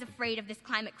 everyone is afraid of this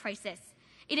climate crisis.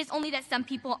 It is only that some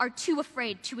people are too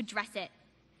afraid to address it,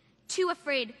 too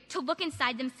afraid to look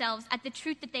inside themselves at the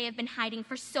truth that they have been hiding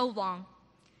for so long.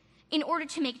 In order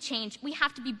to make change, we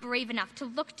have to be brave enough to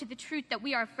look to the truth that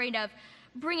we are afraid of,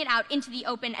 bring it out into the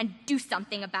open, and do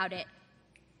something about it.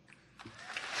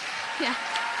 Yeah.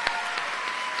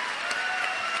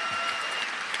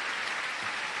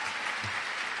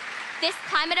 This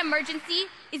climate emergency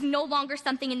is no longer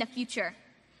something in the future.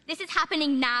 This is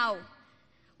happening now.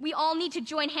 We all need to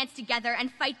join hands together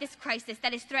and fight this crisis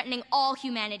that is threatening all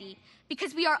humanity,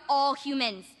 because we are all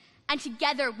humans, and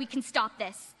together we can stop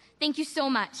this. Thank you so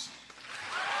much.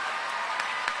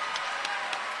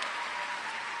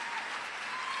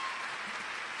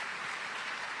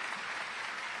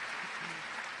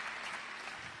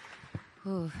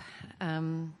 Ooh,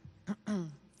 I'm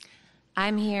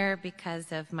here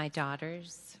because of my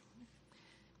daughters.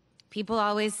 People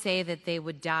always say that they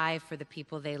would die for the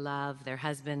people they love, their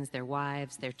husbands, their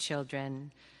wives, their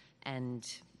children, and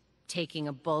taking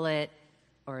a bullet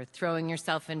or throwing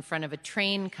yourself in front of a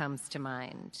train comes to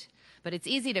mind. But it's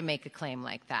easy to make a claim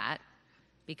like that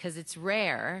because it's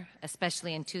rare,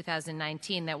 especially in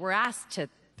 2019, that we're asked to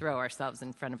throw ourselves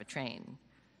in front of a train.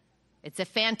 It's a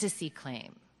fantasy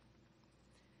claim.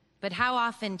 But how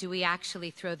often do we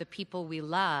actually throw the people we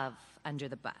love under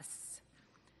the bus?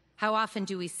 How often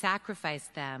do we sacrifice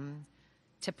them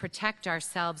to protect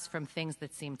ourselves from things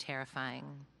that seem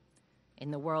terrifying in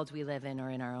the world we live in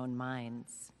or in our own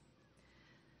minds?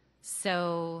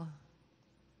 So,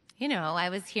 you know, I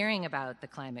was hearing about the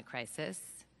climate crisis.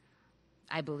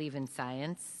 I believe in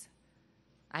science.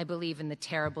 I believe in the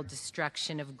terrible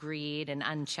destruction of greed and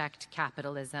unchecked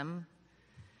capitalism.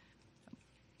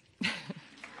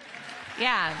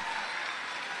 Yeah.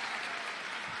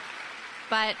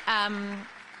 But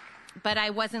I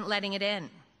wasn't letting it in.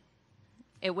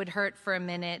 It would hurt for a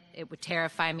minute, it would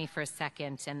terrify me for a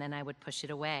second, and then I would push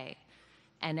it away.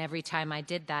 And every time I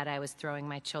did that, I was throwing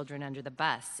my children under the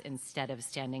bus instead of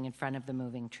standing in front of the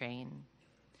moving train.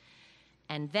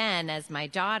 And then as my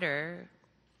daughter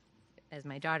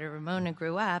Ramona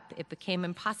grew up, it became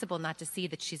impossible not to see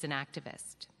that she's an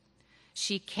activist.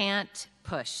 She can't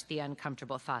push the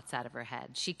uncomfortable thoughts out of her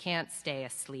head. She can't stay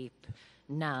asleep,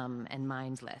 numb, and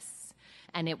mindless.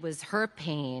 And it was her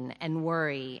pain and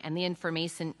worry and the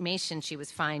information she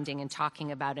was finding and talking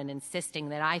about and insisting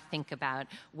that I think about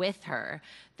with her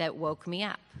that woke me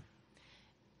up.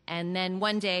 And then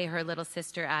one day her little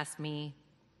sister asked me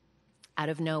out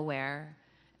of nowhere,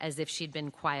 as if she'd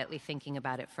been quietly thinking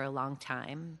about it for a long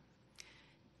time,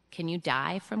 "Can you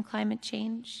die from climate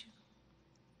change?"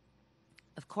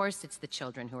 Of course it's the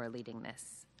children who are leading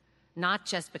this. Not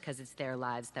just because it's their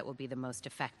lives that will be the most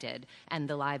affected and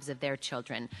the lives of their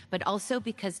children, but also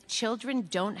because children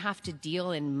don't have to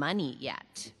deal in money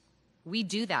yet. We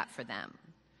do that for them.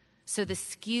 So the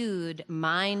skewed,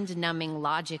 mind-numbing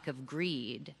logic of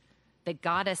greed that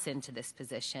got us into this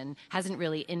position hasn't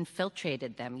really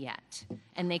infiltrated them yet.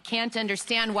 And they can't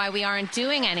understand why we aren't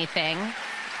doing anything.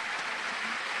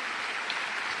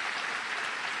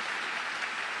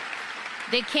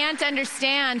 They can't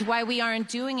understand why we aren't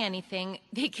doing anything.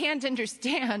 They can't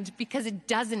understand because it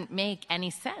doesn't make any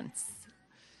sense.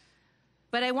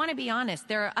 But I want to be honest,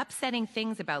 there are upsetting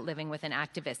things about living with an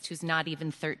activist who's not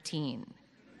even 13.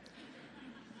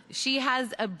 She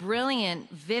has a brilliant,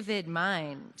 vivid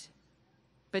mind,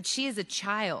 but she is a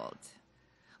child.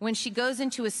 When she goes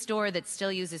into a store that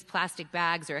still uses plastic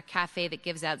bags or a cafe that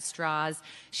gives out straws,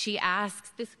 she asks,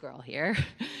 this girl here,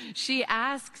 she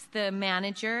asks for the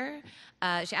manager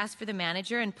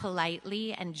and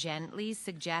politely and gently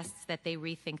suggests that they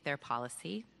rethink their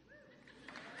policy.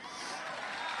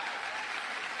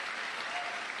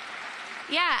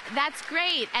 Yeah, that's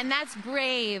great, and that's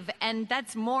brave, and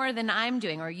that's more than I'm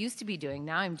doing, or used to be doing.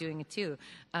 Now I'm doing it too.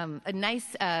 A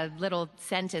nice little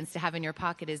sentence to have in your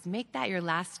pocket is, make that your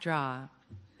last straw.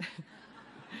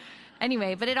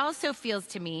 Anyway, but it also feels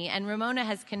to me, and Ramona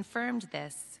has confirmed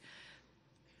this,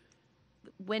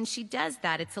 when she does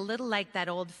that, it's a little like that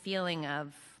old feeling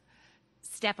of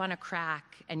step on a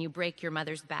crack and you break your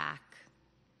mother's back.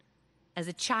 As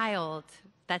a child,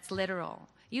 that's literal.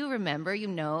 You remember, you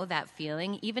know that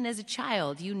feeling. Even as a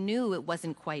child, you knew it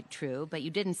wasn't quite true, but you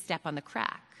didn't step on the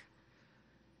crack.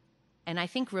 And I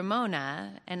think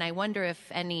Ramona, and I wonder if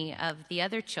any of the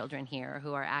other children here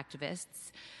who are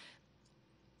activists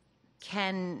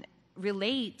can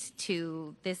relate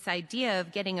to this idea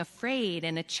of getting afraid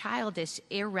in a childish,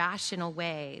 irrational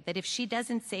way, that if she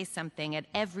doesn't say something at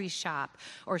every shop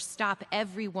or stop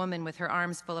every woman with her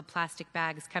arms full of plastic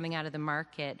bags coming out of the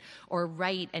market or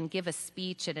write and give a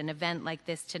speech at an event like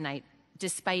this tonight,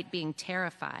 despite being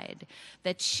terrified,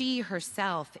 that she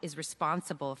herself is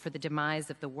responsible for the demise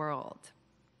of the world.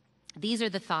 These are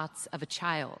the thoughts of a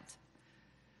child.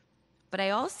 But I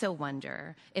also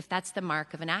wonder if that's the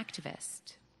mark of an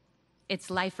activist. It's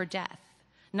life or death,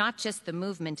 not just the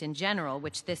movement in general,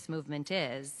 which this movement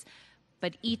is,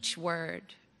 but each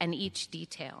word and each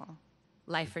detail,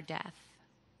 life or death.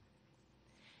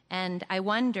 And I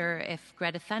wonder if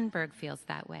Greta Thunberg feels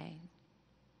that way.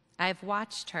 I've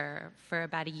watched her for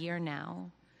about a year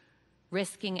now,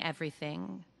 risking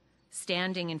everything,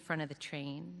 standing in front of the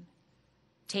train,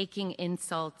 taking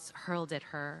insults hurled at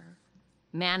her,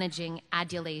 managing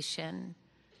adulation,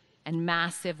 and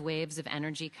massive waves of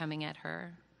energy coming at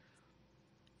her.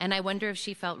 And I wonder if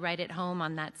she felt right at home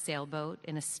on that sailboat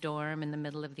in a storm in the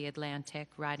middle of the Atlantic,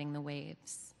 riding the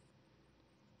waves.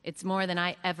 It's more than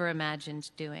I ever imagined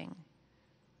doing.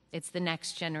 It's the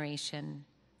next generation,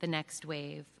 the next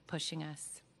wave pushing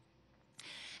us.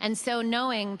 And so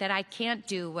knowing that I can't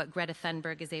do what Greta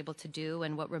Thunberg is able to do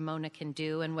and what Ramona can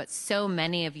do and what so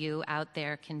many of you out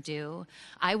there can do,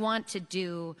 I want to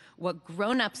do what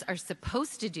grown-ups are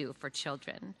supposed to do for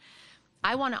children.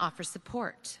 I want to offer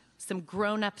support, some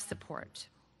grown-up support.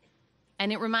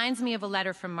 And it reminds me of a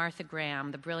letter from Martha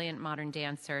Graham, the brilliant modern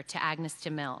dancer, to Agnes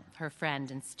DeMille, her friend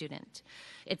and student.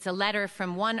 It's a letter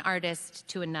from one artist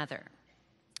to another.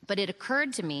 But it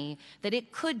occurred to me that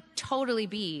it could totally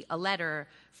be a letter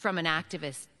from an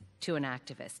activist to an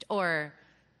activist, or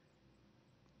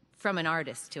from an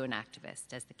artist to an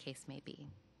activist, as the case may be.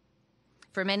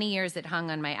 For many years, it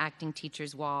hung on my acting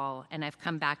teacher's wall, and I've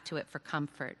come back to it for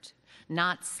comfort.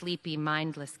 Not sleepy,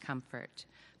 mindless comfort,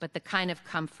 but the kind of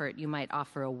comfort you might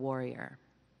offer a warrior.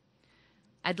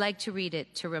 I'd like to read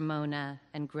it to Ramona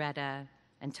and Greta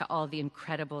and to all the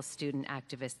incredible student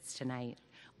activists tonight,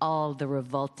 all the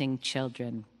revolting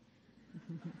children.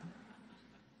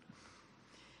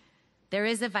 There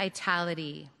is a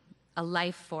vitality, a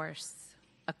life force,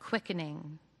 a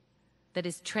quickening that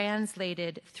is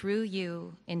translated through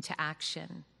you into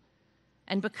action.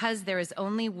 And because there is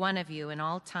only one of you in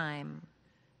all time,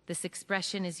 this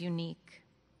expression is unique.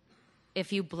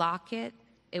 If you block it,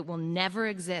 it will never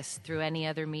exist through any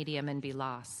other medium and be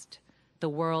lost. The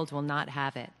world will not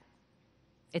have it.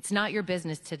 It's not your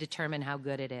business to determine how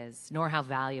good it is, nor how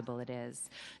valuable it is,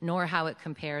 nor how it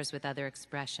compares with other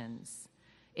expressions.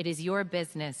 It is your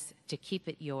business to keep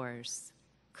it yours,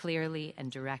 clearly and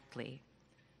directly,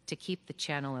 to keep the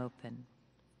channel open.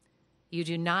 You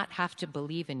do not have to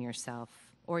believe in yourself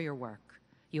or your work.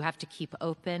 You have to keep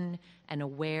open and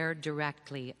aware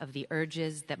directly of the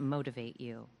urges that motivate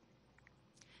you.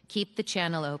 Keep the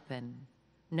channel open.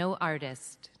 No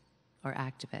artist or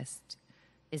activist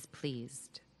is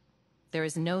pleased. There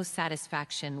is no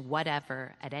satisfaction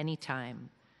whatever at any time.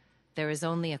 There is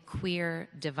only a queer,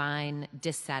 divine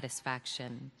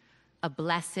dissatisfaction, a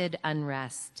blessed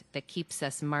unrest that keeps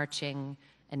us marching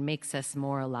and makes us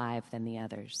more alive than the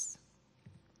others.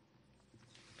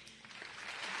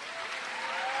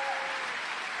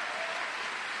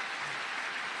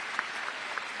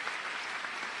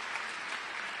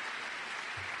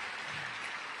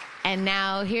 And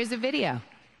now here's a video.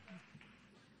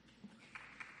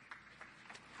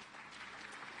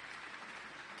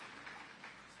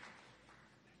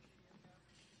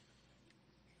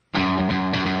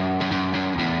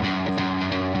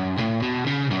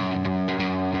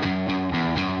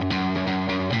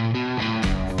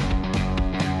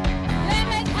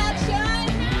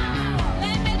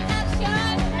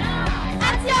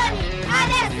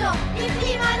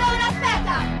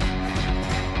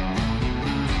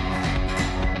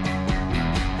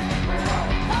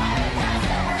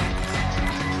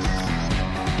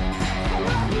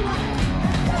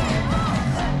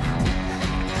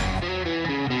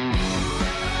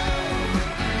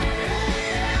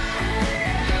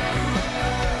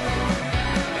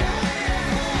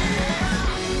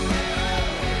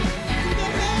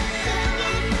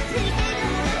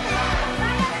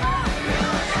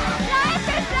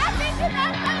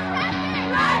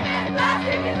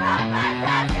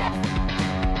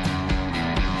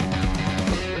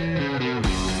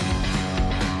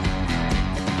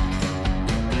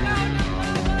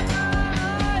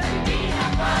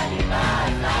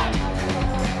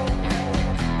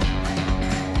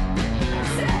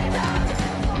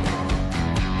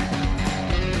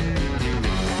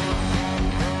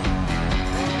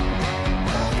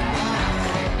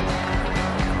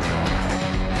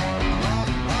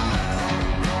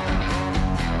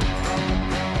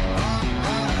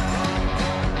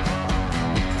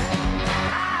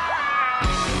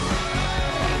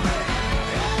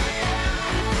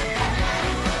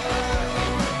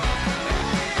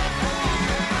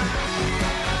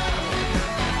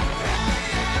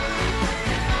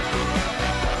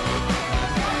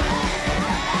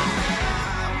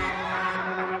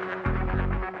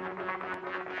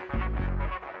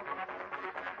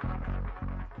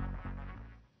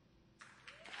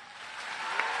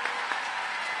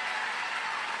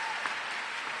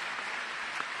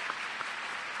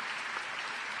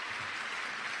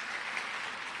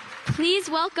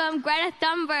 Please welcome Greta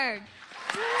Thunberg.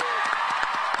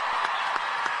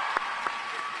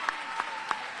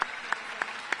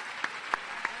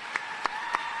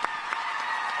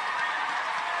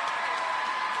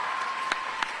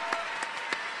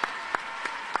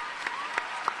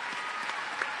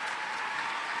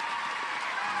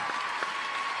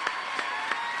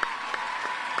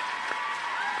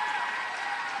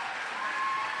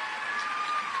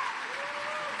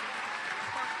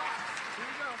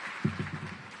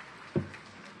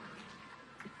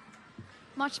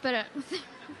 Much better.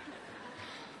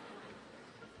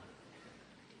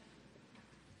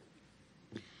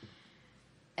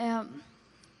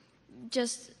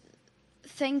 Just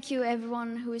thank you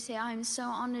everyone who is here. I'm so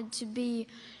honored to be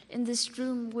in this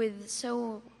room with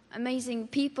so amazing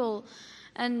people,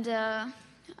 and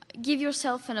give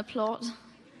yourself an applause.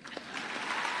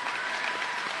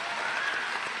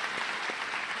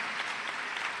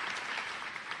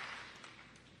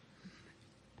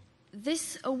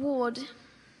 This award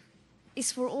is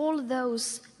for all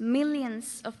those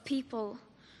millions of people,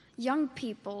 young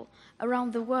people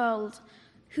around the world,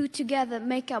 who together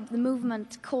make up the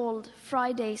movement called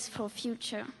Fridays for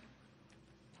Future.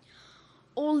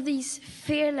 All these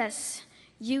fearless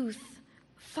youth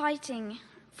fighting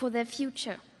for their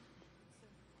future,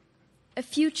 a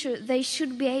future they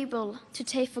should be able to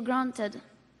take for granted,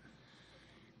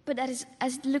 but as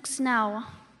it looks now,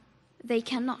 they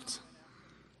cannot.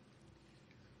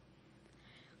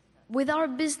 With our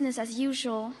business as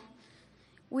usual,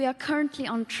 we are currently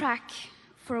on track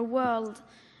for a world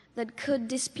that could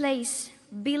displace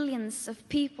billions of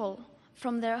people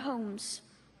from their homes,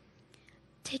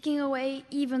 taking away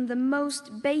even the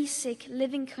most basic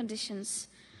living conditions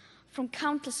from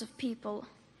countless of people,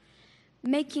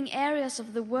 making areas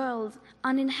of the world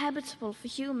uninhabitable for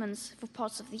humans for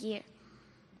parts of the year.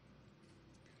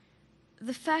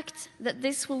 The fact that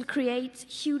this will create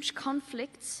huge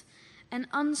conflicts and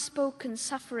unspoken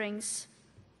sufferings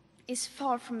is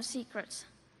far from a secret.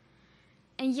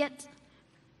 And yet,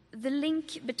 the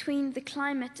link between the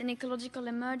climate and ecological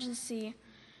emergency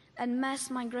and mass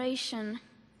migration,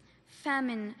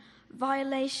 famine,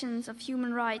 violations of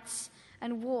human rights,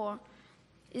 and war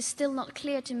is still not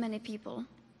clear to many people.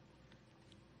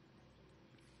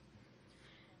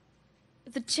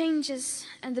 The changes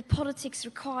and the politics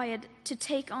required to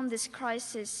take on this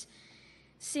crisis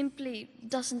simply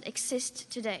doesn't exist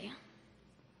today.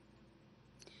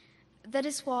 That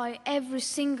is why every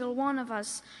single one of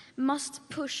us must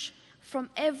push from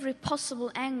every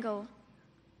possible angle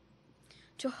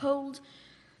to hold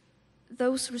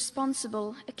those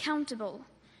responsible accountable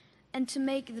and to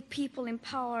make the people in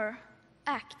power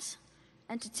act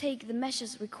and to take the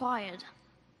measures required.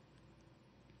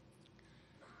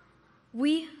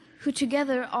 We who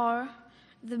together are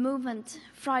the movement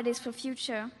Fridays for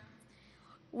Future,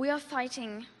 we are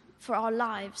fighting for our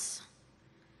lives.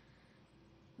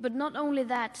 But not only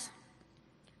that,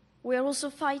 we are also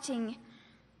fighting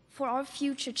for our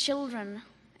future children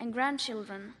and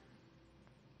grandchildren,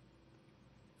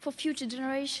 for future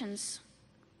generations,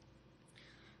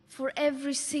 for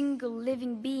every single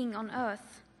living being on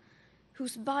Earth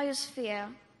whose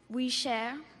biosphere we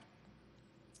share,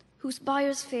 whose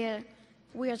biosphere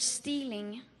we are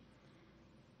stealing,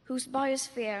 whose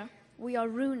biosphere we are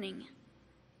ruining.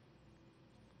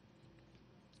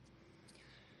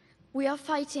 We are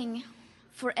fighting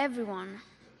for everyone,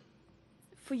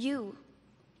 for you,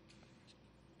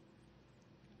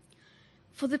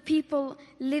 for the people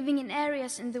living in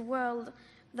areas in the world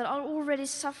that are already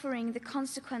suffering the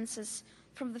consequences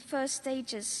from the first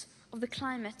stages of the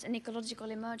climate and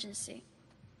ecological emergency.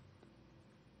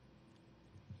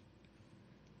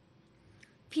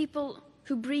 People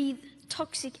who breathe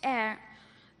toxic air,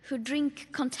 who drink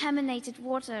contaminated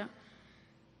water,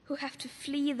 who have to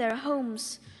flee their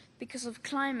homes because of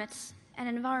climate and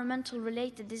environmental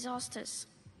related disasters.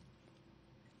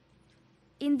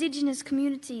 Indigenous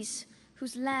communities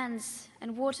whose lands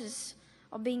and waters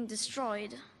are being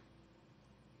destroyed.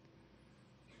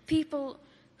 People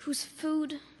whose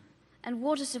food and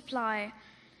water supply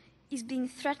is being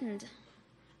threatened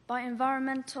by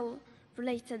environmental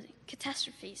related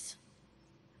catastrophes.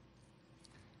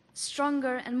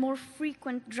 Stronger and more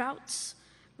frequent droughts,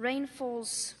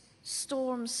 rainfalls,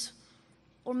 storms,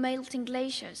 or melting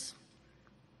glaciers.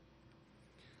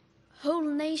 Whole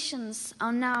nations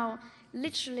are now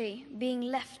literally being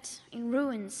left in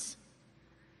ruins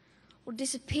or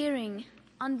disappearing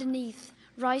underneath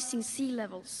rising sea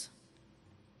levels.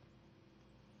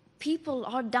 People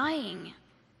are dying,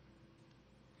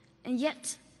 and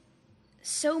yet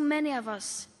so many of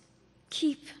us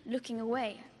keep looking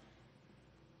away.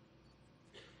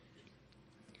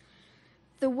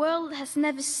 The world has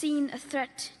never seen a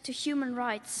threat to human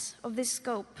rights of this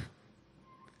scope.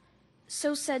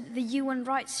 So said the UN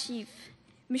rights chief,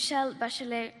 Michelle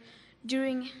Bachelet,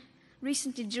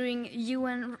 recently during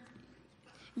UN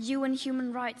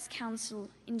Human Rights Council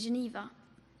in Geneva,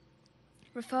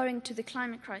 referring to the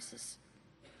climate crisis.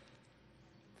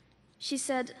 She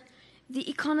said, "The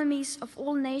economies of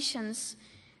all nations,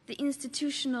 the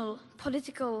institutional,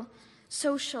 political,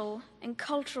 social, and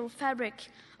cultural fabric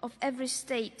of every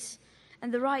state,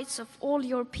 and the rights of all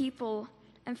your people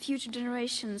and future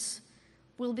generations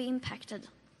will be impacted."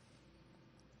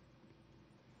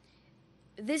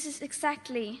 This is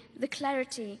exactly the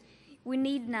clarity we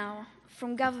need now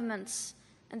from governments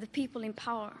and the people in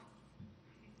power.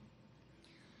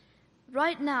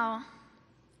 Right now,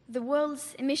 the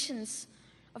world's emissions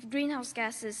of greenhouse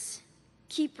gases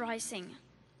keep rising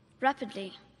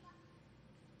rapidly.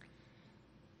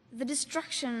 The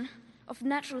destruction of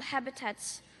natural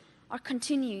habitats are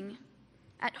continuing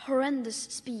at horrendous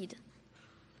speed.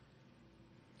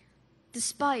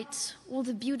 Despite all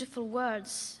the beautiful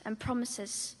words and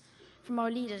promises from our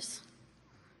leaders,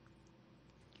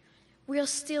 we are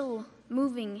still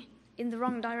moving in the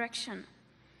wrong direction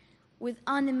with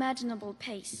unimaginable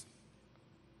pace.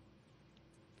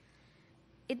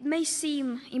 It may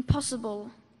seem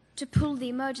impossible to pull the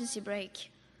emergency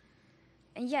brake,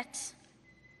 and yet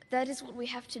that is what we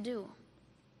have to do.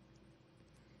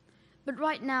 But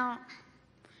right now,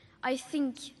 I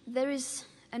think there is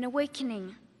an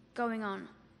awakening going on.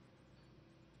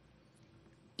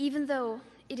 Even though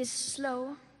it is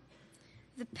slow,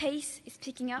 the pace is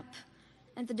picking up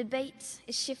and the debate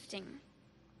is shifting.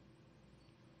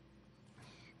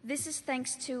 This is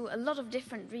thanks to a lot of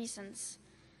different reasons,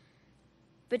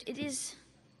 but it is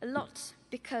a lot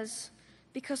because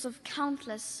of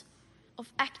countless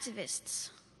of activists,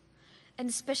 and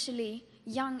especially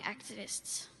young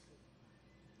activists.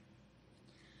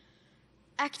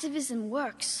 Activism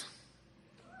works.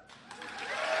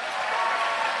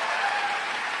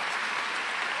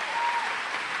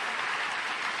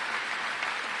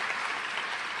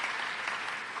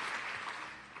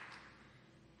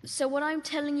 So what I'm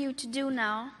telling you to do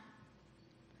now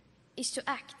is to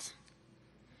act,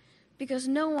 because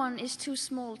no one is too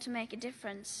small to make a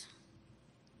difference.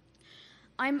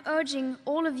 I'm urging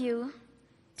all of you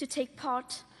to take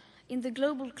part in the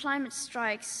global climate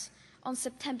strikes on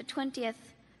September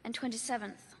 20th and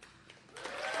 27th.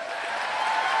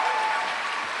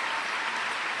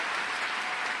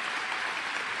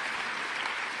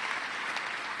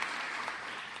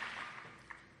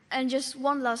 And just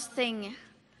one last thing.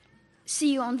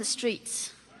 See you on the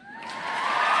streets.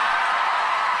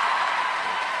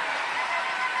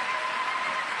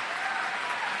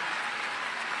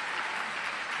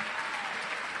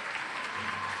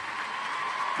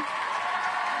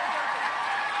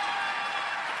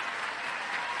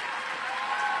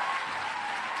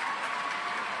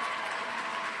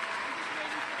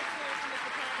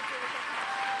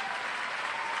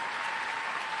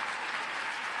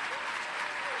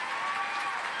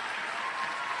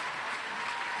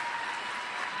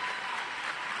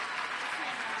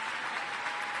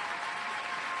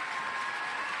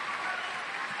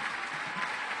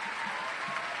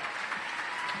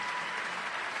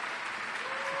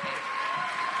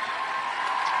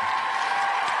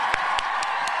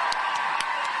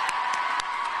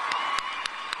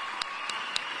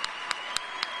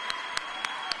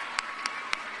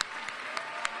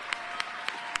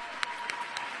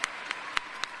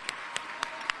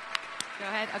 Go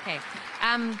ahead. Okay.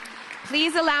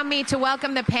 Please allow me to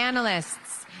welcome the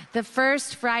panelists. The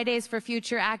first Fridays for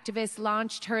Future activist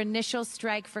launched her initial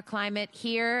strike for climate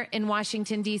here in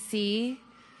Washington, D.C.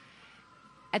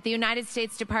 at the United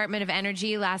States Department of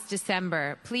Energy last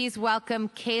December. Please welcome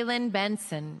Kaylin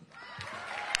Benson.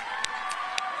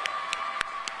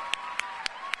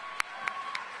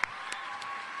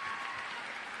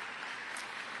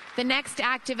 The next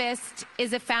activist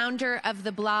is a founder of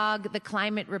the blog The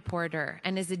Climate Reporter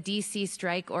and is a DC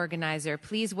strike organizer.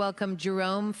 Please welcome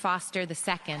Jerome Foster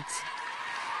II.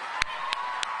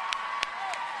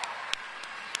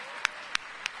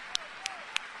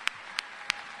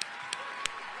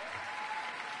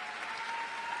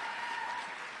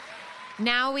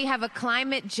 Now we have a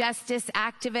climate justice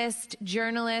activist,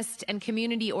 journalist, and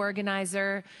community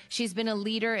organizer. She's been a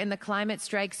leader in the climate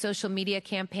strike social media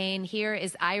campaign. Here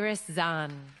is Iris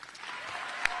Zahn.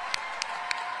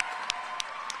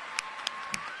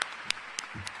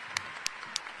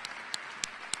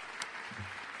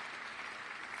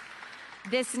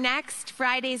 This next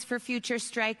Fridays for Future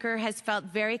striker has felt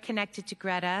very connected to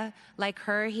Greta. Like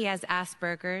her, he has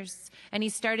Asperger's, and he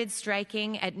started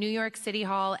striking at New York City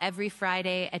Hall every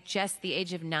Friday at just the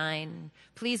age of 9.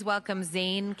 Please welcome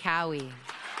Zane Cowie.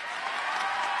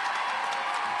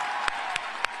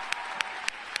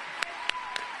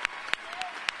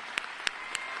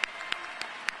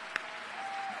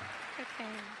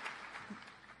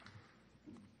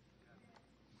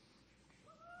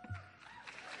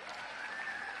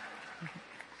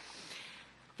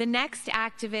 The next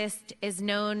activist is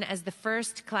known as the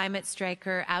first climate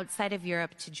striker outside of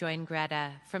Europe to join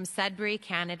Greta. From Sudbury,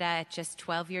 Canada, at just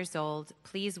 12 years old,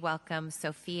 please welcome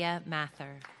Sophia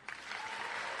Mather.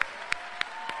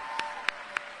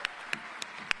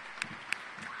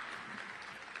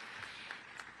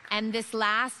 And this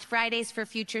last Fridays for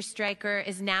Future striker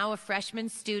is now a freshman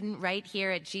student right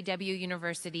here at GW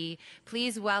University.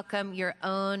 Please welcome your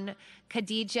own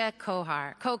Khadija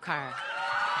Kokar.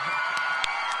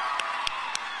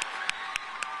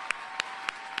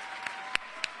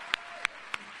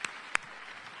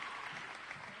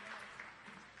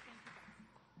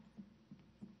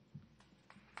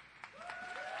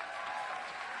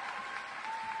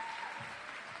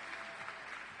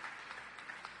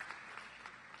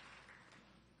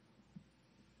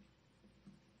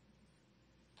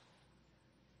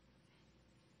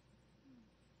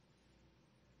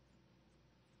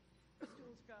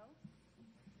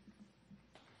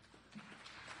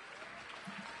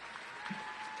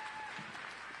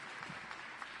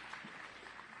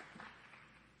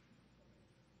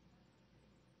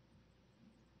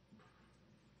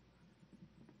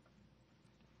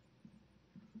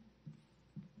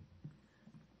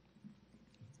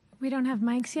 We don't have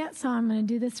mics yet, so I'm going to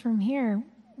do this from here.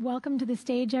 Welcome to the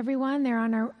stage, everyone.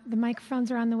 The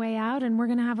microphones are on the way out, and we're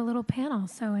going to have a little panel,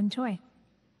 so enjoy.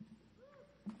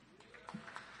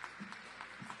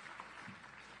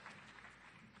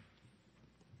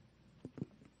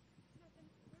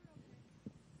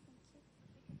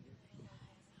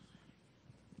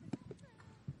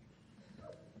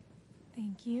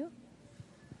 Thank you.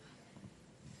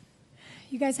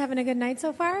 You guys having a good night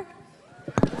so far?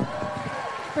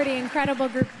 Pretty incredible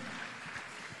group.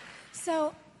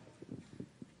 So,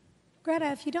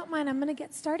 Greta, if you don't mind, I'm going to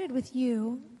get started with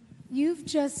you. You've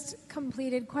just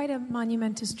completed quite a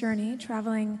monumentous journey,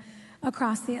 traveling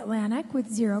across the Atlantic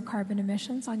with 0 carbon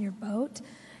emissions on your boat.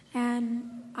 And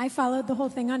I followed the whole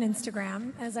thing on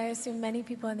Instagram, as I assume many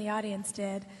people in the audience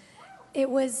did. It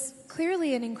was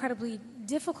clearly an incredibly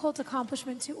difficult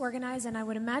accomplishment to organize, and I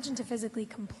would imagine to physically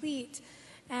complete.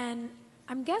 And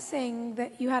I'm guessing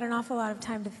that you had an awful lot of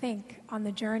time to think on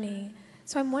the journey.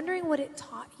 So I'm wondering what it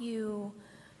taught you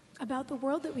about the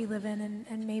world that we live in,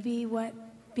 and maybe what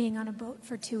being on a boat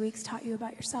for 2 weeks taught you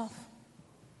about yourself.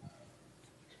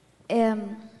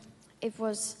 It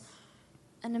was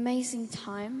an amazing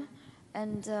time,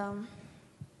 and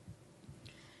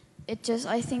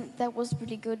I think that was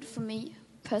really good for me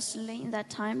personally in that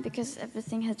time, because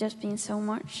everything has just been so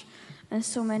much and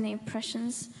so many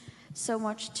impressions, so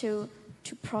much to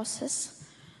process.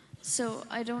 So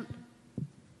I don't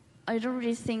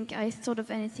really think I thought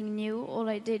of anything new. All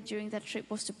I did during that trip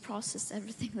was to process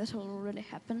everything that had already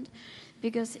happened,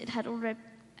 because it had already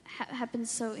happened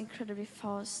so incredibly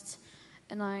fast,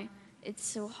 and it's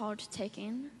so hard to take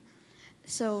in.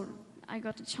 So I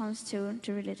got a chance to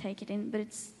really take it in, but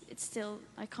it's still,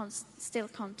 I still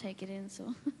can't take it in.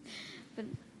 So, but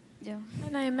yeah.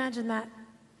 And I imagine that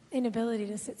inability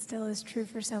to sit still is true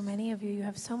for so many of you. You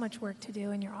have so much work to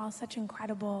do, and you're all such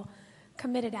incredible,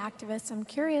 committed activists. I'm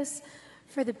curious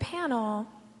for the panel,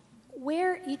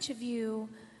 where each of you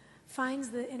finds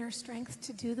the inner strength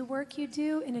to do the work you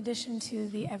do, in addition to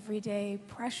the everyday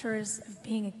pressures of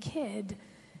being a kid.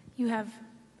 You have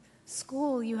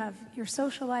school, you have your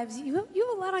social lives, you have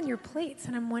a lot on your plates,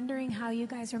 and I'm wondering how you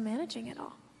guys are managing it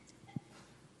all.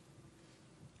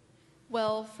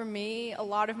 Well, for me, a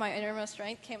lot of my innermost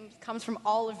strength comes from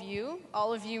all of you.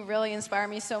 All of you really inspire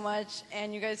me so much,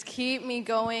 and you guys keep me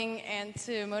going and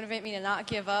to motivate me to not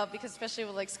give up, because especially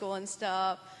with like school and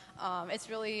stuff, it's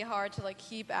really hard to like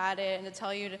keep at it and to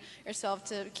tell yourself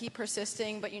to keep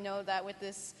persisting, but you know that with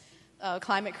this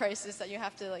climate crisis that you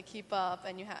have to like keep up,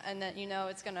 and that you know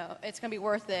it's gonna be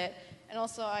worth it. And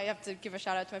also I have to give a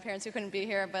shout out to my parents who couldn't be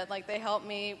here, but like they helped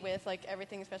me with like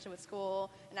everything, especially with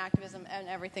school and activism and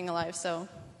everything in life. So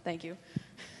thank you.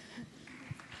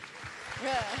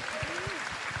 Yeah.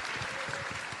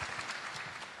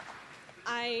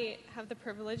 I have the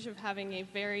privilege of having a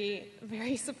very,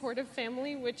 very supportive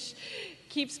family, which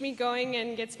keeps me going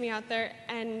and gets me out there.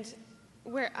 And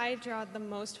where I draw the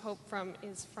most hope from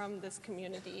is from this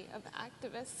community of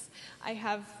activists. I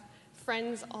have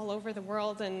friends all over the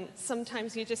world, and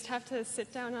sometimes you just have to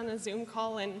sit down on a Zoom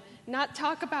call and not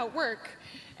talk about work.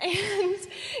 And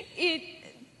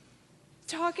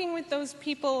talking with those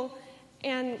people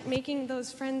and making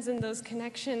those friends and those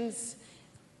connections,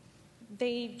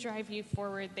 they drive you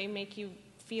forward. They make you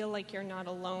feel like you're not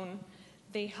alone.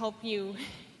 They help you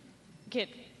get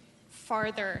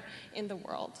farther in the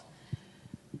world.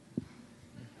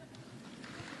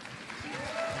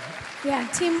 Yeah,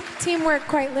 teamwork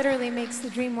quite literally makes the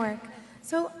dream work.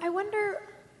 So I wonder,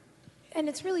 and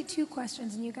it's really two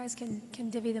questions, and you guys can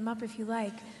divvy them up if you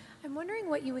like. I'm wondering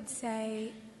what you would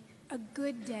say a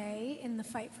good day in the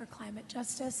fight for climate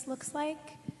justice looks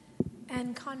like,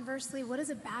 and conversely, what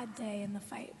does a bad day in the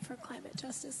fight for climate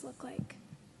justice look like?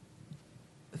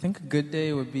 I think a good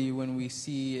day would be when we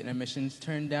see an emissions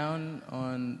turn down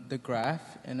on the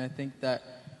graph, and I think that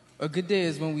a good day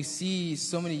is when we see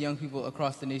so many young people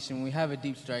across the nation, when we have a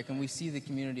deep strike, and we see the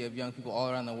community of young people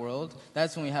all around the world.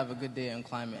 That's when we have a good day on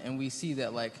climate, and we see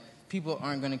that like people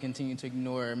aren't going to continue to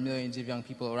ignore millions of young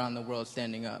people around the world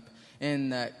standing up,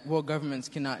 and that world governments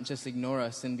cannot just ignore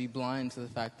us and be blind to the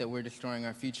fact that we're destroying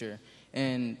our future.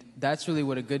 And that's really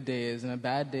what a good day is. And a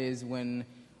bad day is when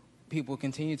people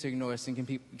continue to ignore us,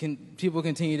 and people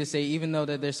continue to say, even though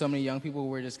that there's so many young people,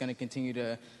 we're just going to continue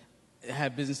to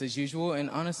have business as usual. And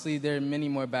honestly, there are many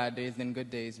more bad days than good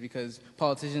days, because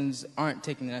politicians aren't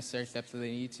taking the necessary steps that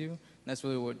they need to. And that's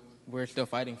really what we're still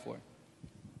fighting for.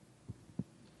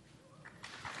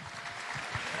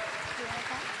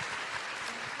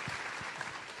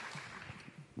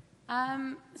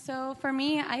 So for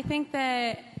me, I think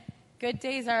that good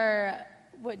days are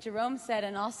what Jerome said,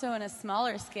 and also on a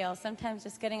smaller scale. Sometimes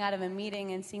just getting out of a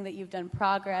meeting and seeing that you've done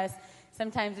progress.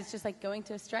 Sometimes it's just like going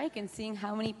to a strike and seeing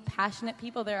how many passionate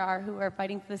people there are who are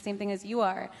fighting for the same thing as you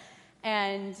are.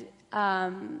 And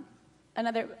an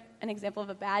example of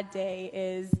a bad day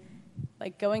is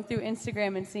like going through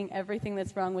Instagram and seeing everything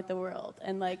that's wrong with the world.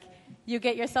 And like you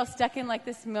get yourself stuck in like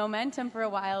this momentum for a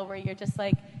while where you're just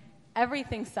like,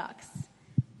 everything sucks.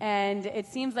 And it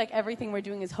seems like everything we're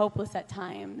doing is hopeless at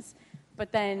times.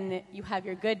 But then you have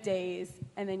your good days,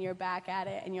 and then you're back at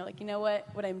it, and you're like, you know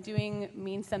what I'm doing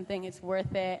means something, it's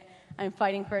worth it, I'm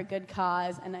fighting for a good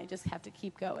cause, and I just have to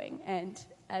keep going. And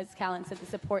as Callan said, the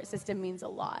support system means a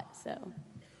lot, so.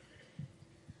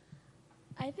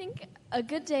 I think a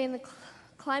good day in the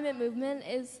climate movement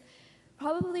is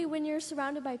probably when you're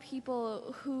surrounded by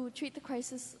people who treat the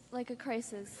crisis like a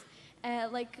crisis.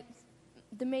 Like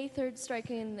the May 3rd strike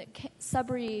in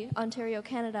Sudbury, Ontario,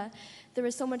 Canada, there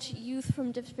was so much youth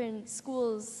from different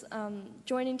schools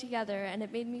joining together, and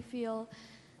it made me feel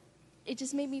it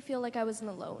just made me feel like I wasn't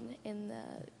alone in the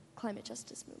climate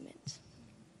justice movement.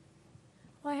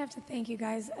 Well, I have to thank you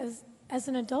guys. As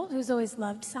an adult who's always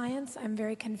loved science, I'm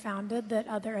very confounded that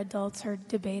other adults are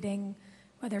debating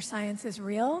whether science is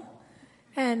real.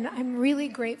 And I'm really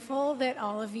grateful that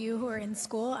all of you who are in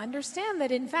school understand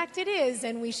that in fact it is,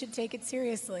 and we should take it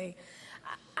seriously.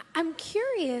 I'm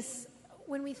curious,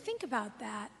 when we think about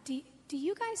that, do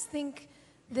you guys think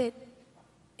that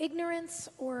ignorance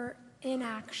or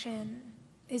inaction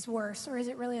is worse, or is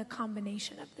it really a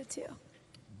combination of the two?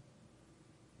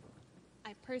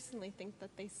 I personally think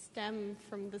that they stem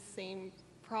from the same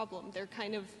problem. They're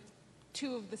kind of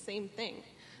two of the same thing.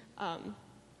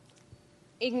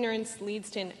 Ignorance leads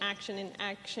to inaction, and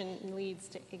action leads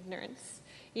to ignorance.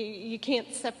 You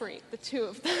can't separate the two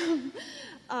of them.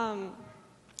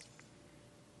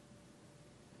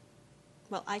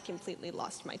 Well, I completely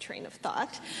lost my train of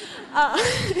thought.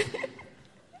 I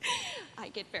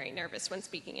get very nervous when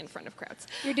speaking in front of crowds.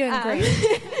 You're doing great.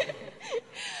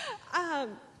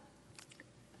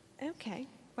 Okay.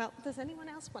 Well, does anyone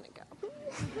else want to go?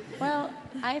 Well,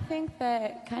 I think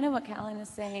that kind of what Callan is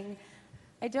saying,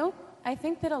 I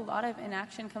think that a lot of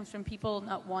inaction comes from people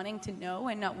not wanting to know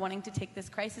and not wanting to take this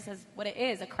crisis as what it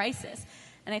is, a crisis.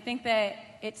 And I think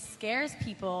that it scares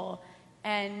people,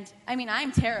 and I mean,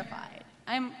 I'm terrified.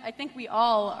 I think we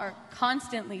all are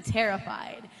constantly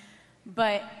terrified,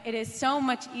 but it is so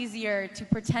much easier to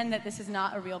pretend that this is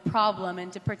not a real problem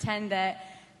and to pretend that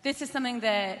this is something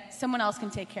that someone else can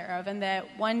take care of and that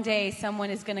one day someone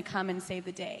is going to come and save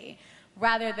the day,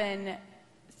 rather than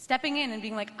stepping in and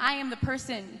being like, I am the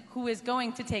person who is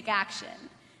going to take action,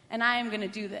 and I am going to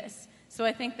do this. So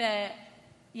I think that,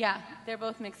 yeah, they're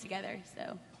both mixed together,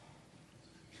 so.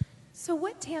 So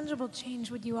what tangible change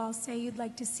would you all say you'd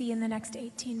like to see in the next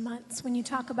 18 months? When you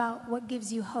talk about what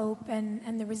gives you hope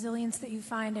and the resilience that you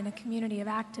find in a community of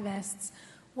activists,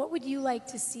 what would you like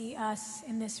to see us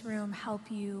in this room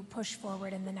help you push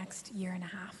forward in the next year and a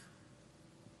half?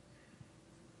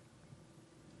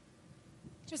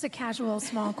 Just a casual,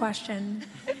 small question.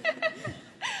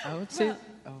 I would say,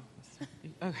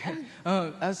 okay.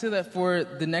 I would say that for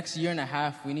the next year and a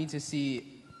half, we need to see,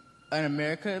 in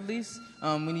America at least,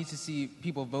 we need to see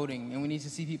people voting, and we need to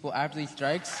see people after these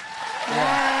strikes.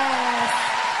 Yes.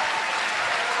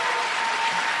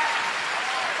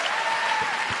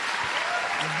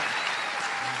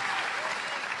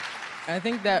 I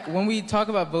think that when we talk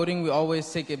about voting, we always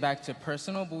take it back to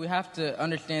personal, but we have to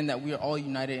understand that we are all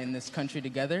united in this country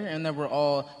together, and that we're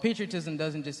all, patriotism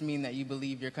doesn't just mean that you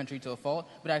believe your country to a fault,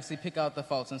 but actually pick out the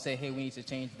faults and say, hey, we need to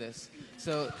change this.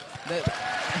 So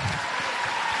that...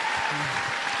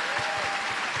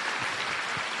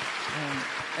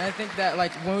 And I think that,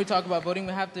 like, when we talk about voting,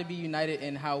 we have to be united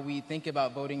in how we think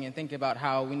about voting and think about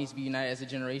how we need to be united as a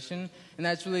generation. And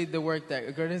that's really the work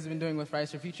that Greta has been doing with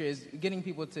Fridays for Future, is getting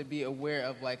people to be aware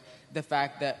of, like, the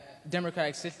fact that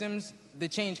democratic systems, the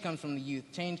change comes from the youth.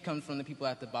 Change comes from the people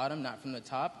at the bottom, not from the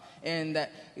top. And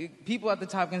that people at the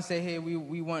top can say, hey,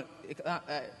 we want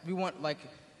like,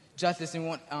 justice and we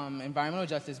want environmental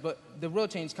justice, but the real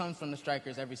change comes from the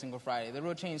strikers every single Friday. The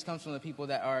real change comes from the people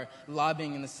that are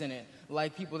lobbying in the Senate,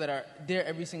 like people that are there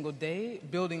every single day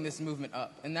building this movement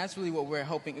up. And that's really what we're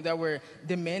hoping, that we're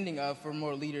demanding of for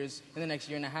more leaders in the next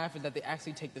year and a half, is that they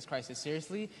actually take this crisis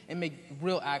seriously and make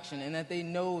real action, and that they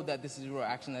know that this is real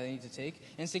action that they need to take.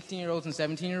 And 16-year-olds and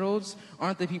 17-year-olds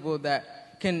aren't the people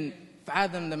that can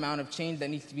fathom the amount of change that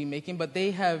needs to be making, but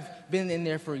they have been in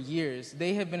there for years.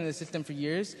 They have been in the system for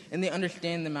years, and they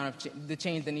understand the amount of the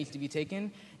change that needs to be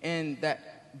taken, and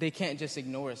that they can't just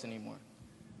ignore us anymore.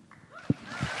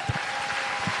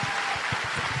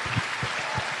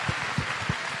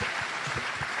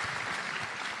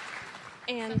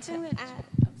 And to add,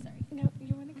 no,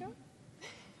 you want to go?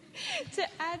 To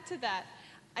add to that,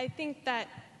 I think that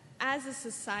as a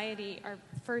society, our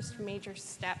first major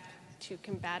step to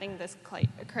combating this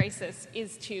crisis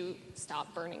is to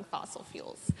stop burning fossil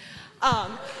fuels.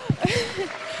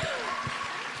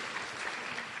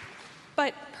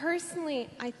 But personally,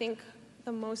 I think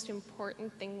the most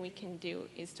important thing we can do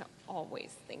is to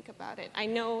always think about it. I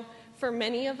know for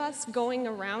many of us, going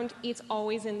around, it's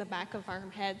always in the back of our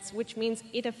heads, which means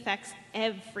it affects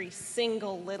every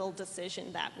single little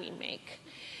decision that we make.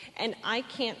 And I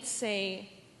can't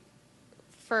say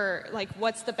for, like,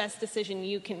 what's the best decision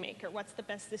you can make, or what's the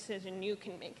best decision you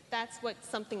can make. That's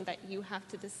something that you have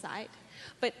to decide.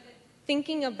 But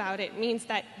thinking about it means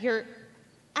that you're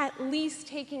at least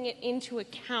taking it into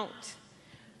account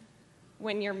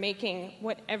when you're making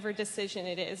whatever decision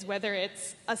it is, whether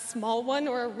it's a small one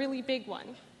or a really big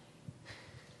one.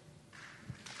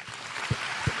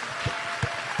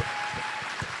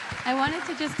 I wanted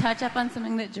to just touch up on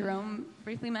something that Jerome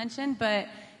briefly mentioned, but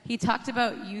he talked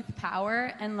about youth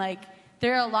power, and like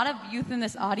there are a lot of youth in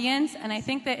this audience, and I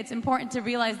think that it's important to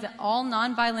realize that all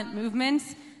nonviolent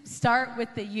movements start with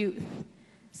the youth.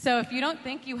 So if you don't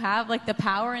think you have like the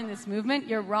power in this movement,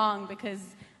 you're wrong, because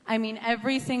I mean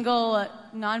every single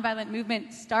nonviolent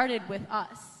movement started with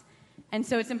us. And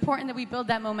so it's important that we build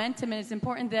that momentum, and it's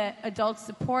important that adults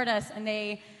support us, and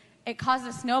it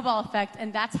causes a snowball effect,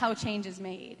 and that's how change is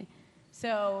made.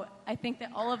 So I think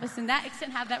that all of us in that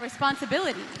extent have that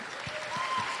responsibility.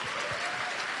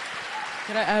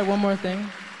 Could I add one more thing?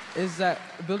 Is that,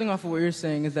 building off of what you're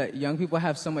saying, is that young people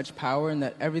have so much power and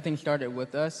that everything started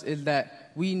with us, is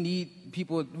that we need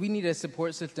a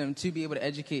support system to be able to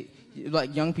educate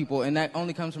like young people, and that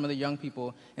only comes from other young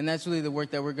people, and that's really the work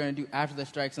that we're going to do after the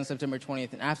strikes on September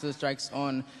 20th and after the strikes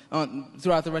on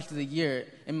throughout the rest of the year,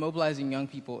 in mobilizing young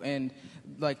people. And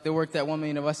like the work that 1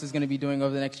 million of us is going to be doing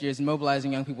over the next year is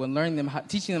mobilizing young people and learning them,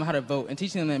 teaching them how to vote, and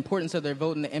teaching them the importance of their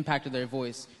vote and the impact of their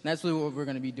voice. And that's really what we're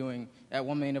going to be doing at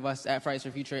 1 million of us, at Fridays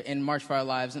for Future, and March for Our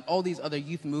Lives, and all these other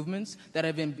youth movements that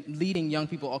have been leading young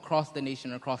people across the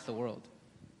nation and across the world.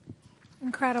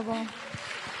 Incredible.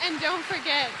 And don't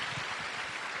forget,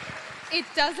 it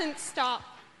doesn't stop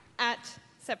at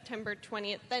September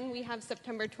 20th. Then we have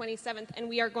September 27th, and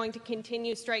we are going to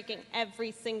continue striking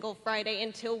every single Friday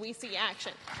until we see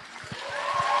action.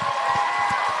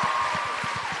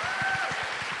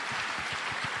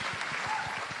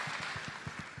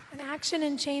 And action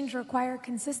and change require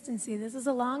consistency. This is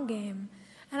a long game.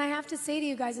 And I have to say to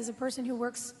you guys, as a person who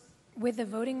works with a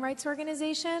voting rights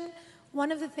organization,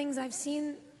 one of the things I've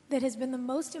seen that has been the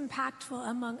most impactful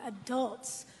among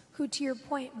adults who, to your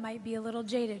point, might be a little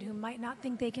jaded, who might not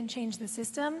think they can change the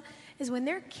system, is when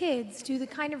their kids do the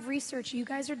kind of research you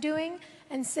guys are doing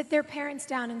and sit their parents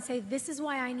down and say, this is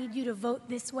why I need you to vote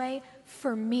this way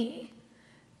for me.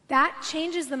 That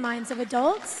changes the minds of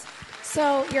adults.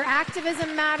 So your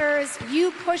activism matters,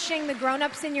 you pushing the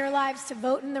grown-ups in your lives to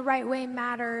vote in the right way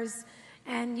matters,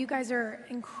 and you guys are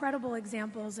incredible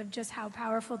examples of just how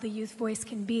powerful the youth voice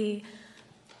can be.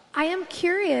 I am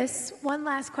curious, one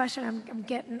last question, I'm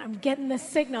getting the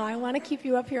signal, I want to keep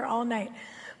you up here all night,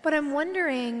 but I'm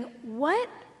wondering, what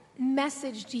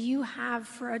message do you have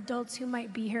for adults who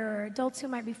might be here, or adults who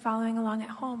might be following along at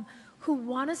home, who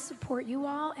want to support you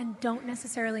all and don't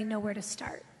necessarily know where to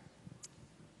start?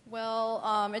 Well,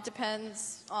 it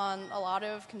depends on a lot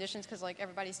of conditions, because like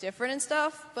everybody's different and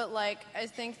stuff, but like I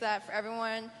think that for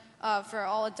everyone, for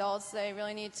all adults, they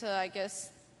really need to, I guess,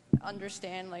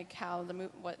 understand like how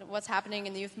what's happening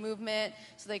in the youth movement,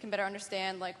 so they can better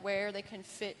understand like where they can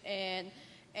fit in,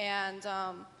 and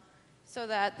so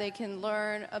that they can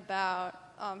learn about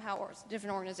how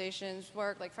different organizations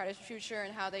work, like Fridays for Future,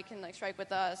 and how they can like strike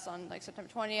with us on like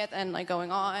September 20th and like going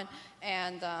on,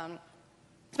 and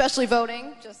especially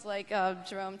voting, just like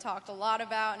Jerome talked a lot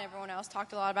about and everyone else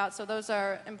talked a lot about. So those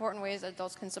are important ways that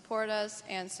adults can support us.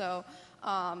 And so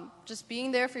just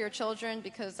being there for your children,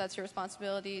 because that's your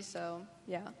responsibility. So,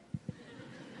 yeah.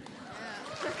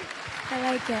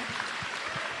 I like it.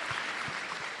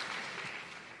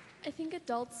 I think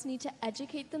adults need to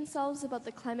educate themselves about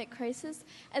the climate crisis.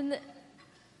 And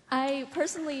I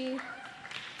personally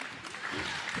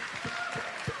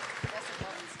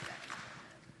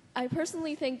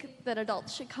think that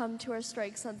adults should come to our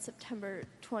strikes on September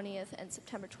 20th and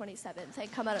September 27th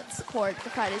and come out and support the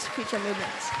Fridays for Future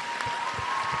movement.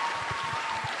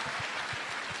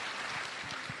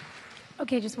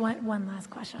 Okay, just one last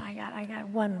question. I got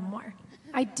one more.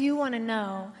 I do want to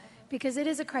know, because it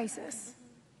is a crisis.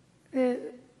 The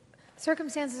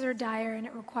circumstances are dire and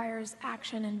it requires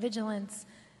action and vigilance,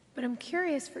 but I'm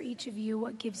curious for each of you,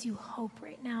 what gives you hope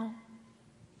right now?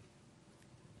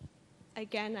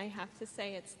 Again, I have to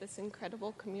say it's this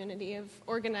incredible community of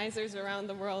organizers around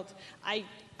the world. I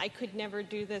could never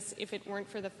do this if it weren't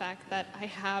for the fact that I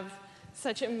have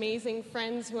such amazing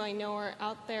friends who I know are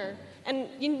out there. And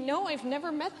you know, I've never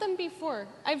met them before.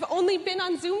 I've only been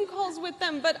on Zoom calls with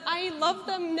them, but I love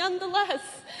them nonetheless.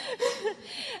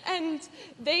 And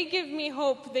they give me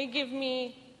hope. They give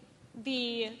me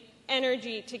the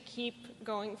energy to keep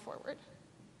going forward.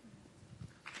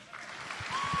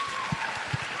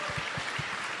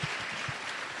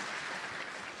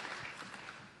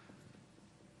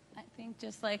 I think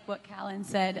just like what Callan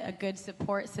said, a good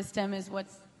support system is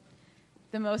what's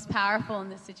the most powerful in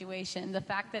this situation. The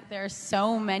fact that there are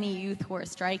so many youth who are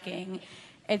striking,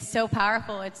 it's so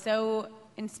powerful. It's so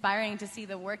inspiring to see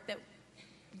the work that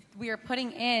we are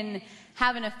putting in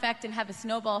have an effect and have a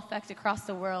snowball effect across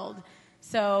the world.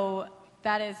 So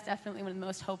that is definitely one of the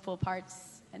most hopeful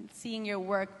parts, and seeing your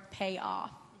work pay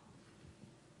off.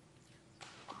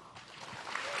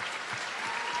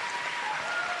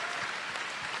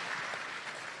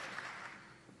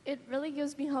 It really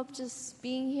gives me hope just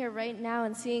being here right now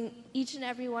and seeing each and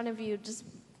every one of you just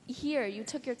here. You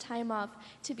took your time off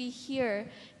to be here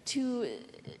to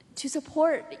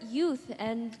support youth,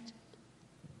 and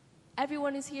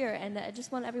everyone is here, and I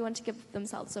just want everyone to give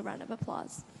themselves a round of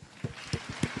applause.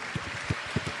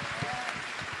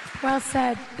 Well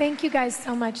said. Thank you guys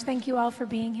so much. Thank you all for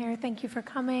being here. Thank you for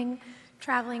coming,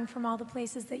 traveling from all the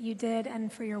places that you did,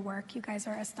 and for your work. You guys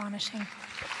are astonishing.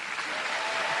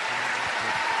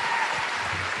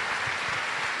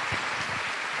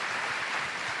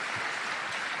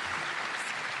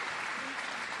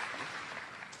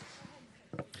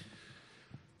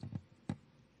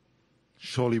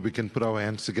 Surely we can put our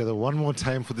hands together one more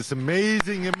time for this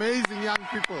amazing, amazing young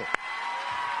people.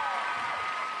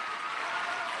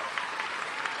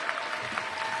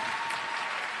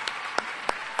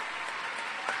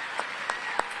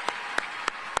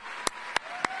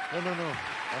 No.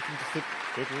 Ask them to sit.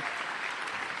 Wait.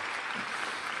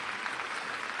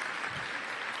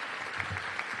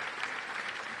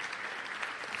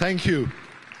 Thank you.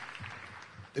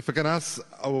 If I can ask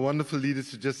our wonderful leaders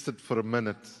to just sit for a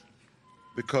minute,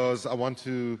 because I want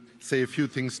to say a few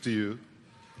things to you.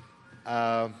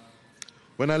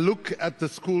 When I look at the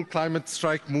school climate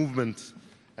strike movement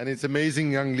and its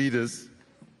amazing young leaders,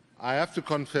 I have to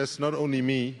confess, not only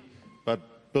me,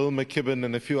 but Bill McKibben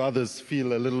and a few others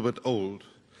feel a little bit old.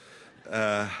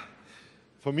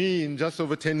 For me, in just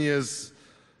over 10 years,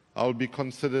 I'll be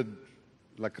considered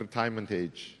like retirement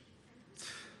age.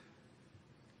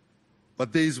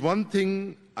 But there is one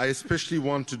thing I especially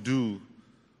want to do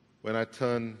when I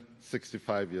turn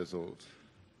 65 years old.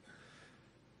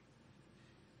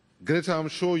 Greta, I'm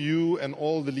sure you and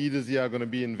all the leaders here are going to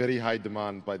be in very high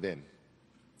demand by then.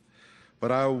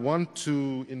 But I want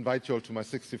to invite you all to my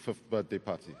 65th birthday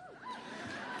party.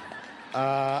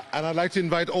 And I'd like to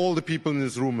invite all the people in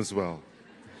this room as well.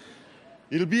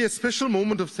 It'll be a special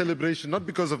moment of celebration, not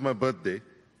because of my birthday,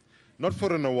 not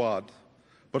for an award,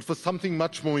 but for something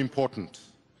much more important.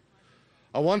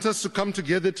 I want us to come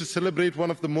together to celebrate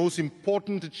one of the most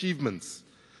important achievements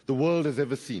the world has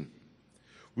ever seen.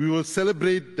 We will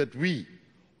celebrate that we,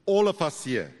 all of us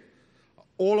here,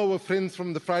 all our friends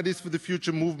from the Fridays for the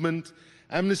Future movement,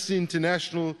 Amnesty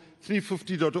International,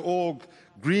 350.org,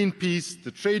 Greenpeace,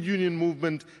 the trade union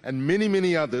movement, and many,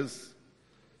 many others,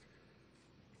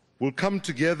 will come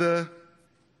together,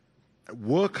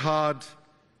 work hard,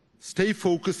 stay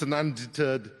focused and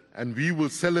undeterred, and we will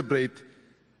celebrate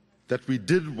that we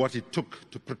did what it took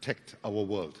to protect our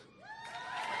world.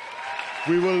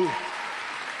 We will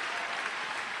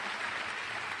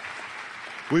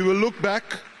look back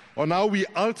on how we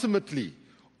ultimately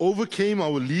overcame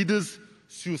our leaders'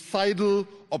 suicidal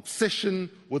obsession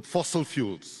with fossil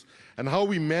fuels and how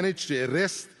we managed to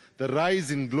arrest the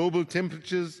rise in global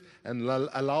temperatures and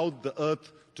allowed the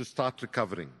Earth to start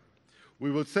recovering.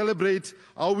 We will celebrate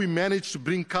how we managed to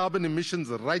bring carbon emissions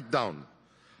right down,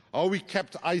 how we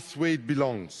kept ice where it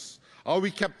belongs, how we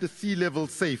kept the sea level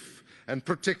safe and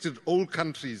protected old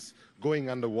countries going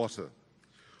underwater.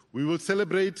 We will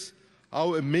celebrate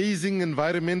how amazing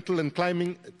environmental and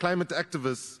climate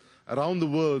activists around the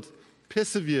world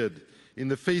persevered in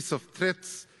the face of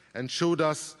threats and showed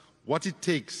us what it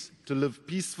takes to live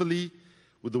peacefully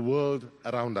with the world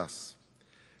around us.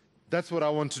 That's what I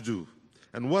want to do,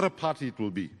 and what a party it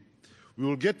will be. We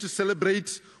will get to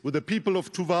celebrate with the people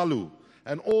of Tuvalu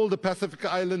and all the Pacific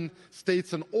Island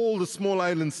states and all the small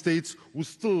island states who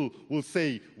still will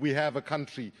say we have a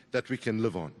country that we can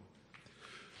live on.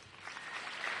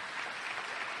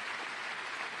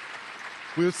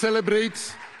 We'll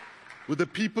celebrate with the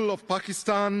people of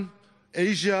Pakistan,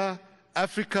 Asia,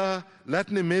 Africa,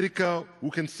 Latin America,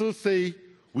 who can still say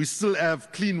we still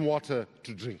have clean water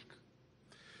to drink.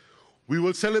 We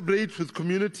will celebrate with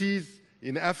communities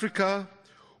in Africa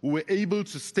who were able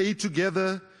to stay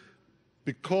together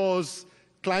because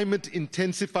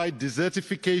climate-intensified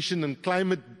desertification and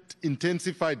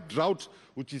climate-intensified drought,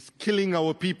 which is killing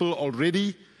our people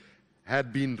already,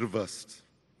 had been reversed.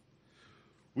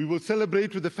 We will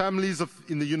celebrate with the families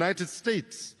in the United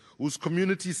States whose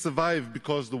communities survived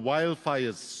because the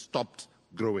wildfires stopped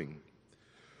growing.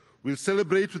 We'll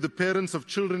celebrate with the parents of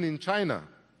children in China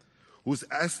whose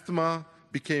asthma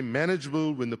became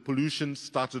manageable when the pollution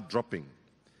started dropping.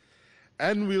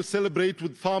 And we'll celebrate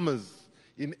with farmers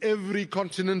in every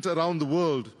continent around the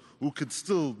world who could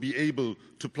still be able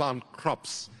to plant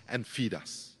crops and feed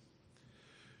us.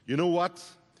 You know what?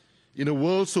 In a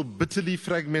world so bitterly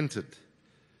fragmented,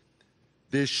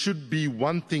 there should be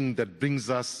one thing that brings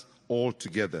us all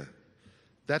together.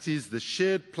 That is the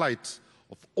shared plight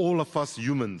of all of us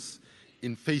humans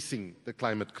in facing the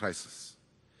climate crisis.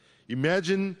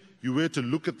 Imagine you were to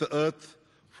look at the earth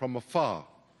from afar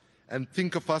and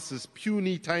think of us as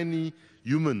puny, tiny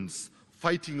humans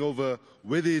fighting over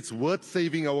whether it's worth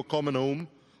saving our common home,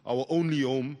 our only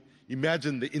home.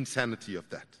 Imagine the insanity of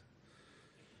that.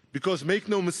 Because make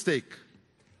no mistake,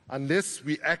 unless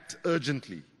we act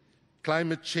urgently,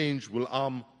 climate change will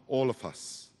harm all of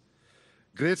us.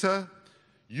 Greta,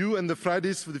 you and the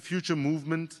Fridays for the Future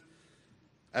movement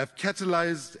have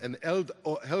catalyzed and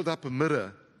held up a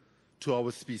mirror to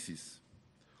our species.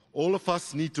 All of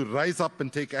us need to rise up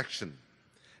and take action.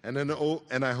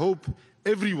 And I hope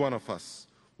every one of us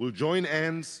will join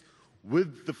hands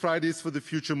with the Fridays for the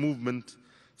Future movement,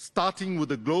 starting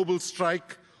with a global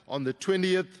strike on the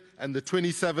 20th and the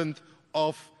 27th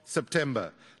of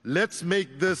September. Let's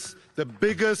make this the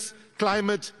biggest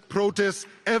climate protest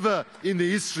ever in the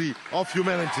history of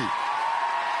humanity.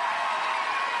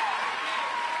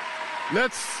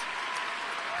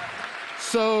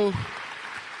 So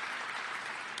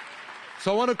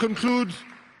I want to conclude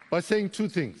by saying two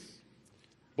things.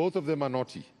 Both of them are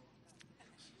naughty.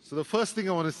 So the first thing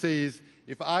I want to say is,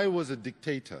 if I was a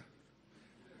dictator,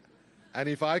 and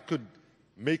if I could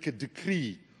make a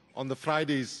decree on the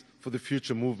Fridays for the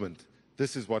Future movement,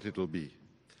 this is what it will be.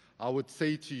 I would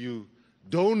say to you,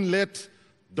 don't let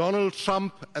Donald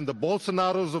Trump and the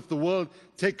Bolsonaros of the world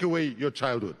take away your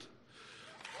childhood.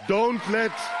 Don't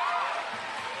let...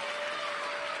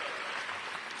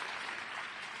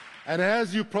 And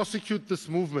as you prosecute this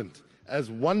movement, as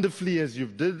wonderfully as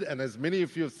you've did, and as many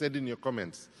of you have said in your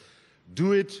comments,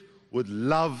 do it with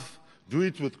love, do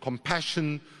it with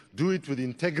compassion, do it with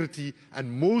integrity, and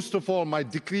most of all, my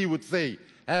decree would say,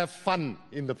 have fun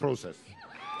in the process.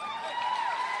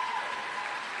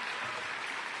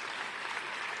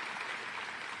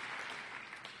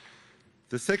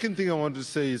 The second thing I want to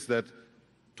say is that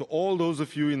to all those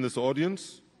of you in this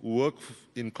audience who work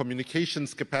in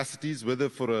communications capacities, whether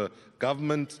for a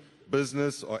government,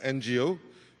 business, or NGO,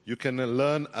 you can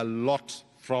learn a lot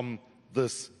from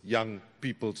this young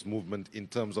people's movement in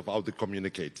terms of how they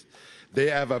communicate. They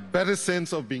have a better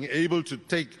sense of being able to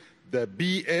take the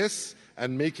BS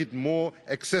and make it more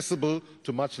accessible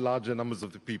to much larger numbers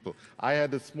of the people. I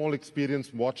had a small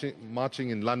experience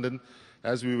marching in London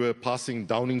as we were passing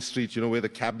Downing Street, you know, where the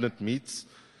cabinet meets.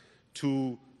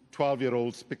 Two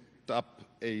 12-year-olds picked up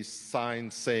a sign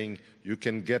saying, you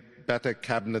can get better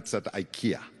cabinets at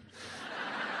IKEA.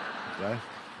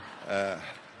 Right?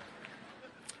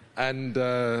 And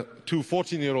two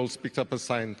 14-year-olds picked up a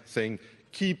sign saying,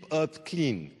 keep Earth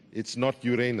clean, it's not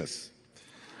Uranus.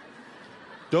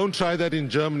 Don't try that in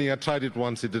Germany. I tried it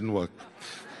once, it didn't work.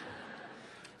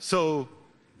 So,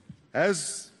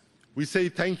 as we say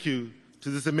thank you to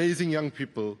this amazing young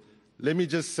people, let me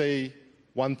just say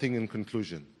one thing in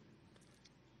conclusion.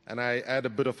 And I had a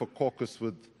bit of a caucus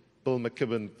with Bill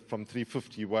McKibben from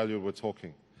 350 while you were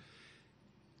talking.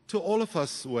 To all of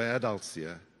us who are adults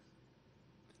here,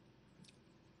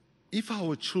 if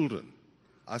our children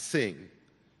are saying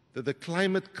that the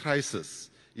climate crisis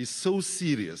is so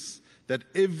serious that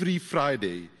every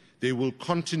Friday they will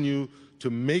continue to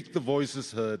make the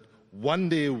voices heard one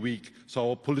day a week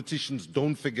so our politicians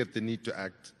don't forget the need to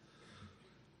act,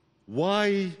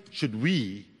 why should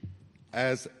we,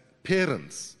 as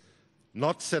parents,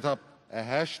 not set up a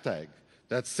hashtag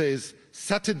that says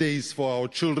Saturdays for our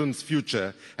children's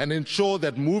future and ensure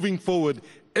that moving forward,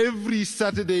 every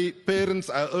Saturday, parents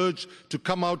are urged to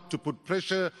come out to put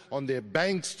pressure on their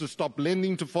banks to stop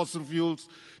lending to fossil fuels,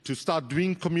 to start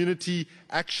doing community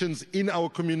actions in our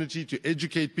community to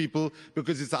educate people,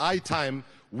 because it's high time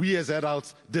we as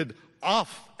adults did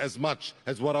half as much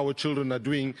as what our children are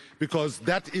doing, because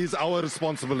that is our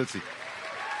responsibility.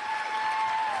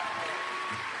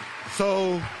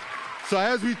 So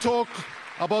as we talk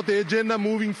about the agenda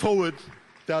moving forward,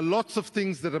 there are lots of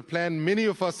things that are planned. Many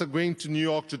of us are going to New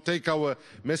York to take our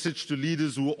message to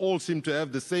leaders who all seem to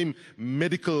have the same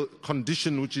medical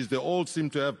condition, which is they all seem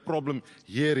to have problem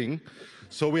hearing.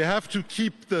 So we have to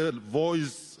keep the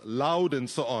voice loud and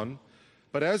so on.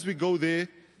 But as we go there,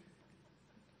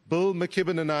 Bill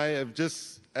McKibben and I have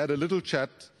just had a little chat.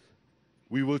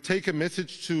 We will take a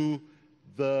message to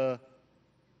the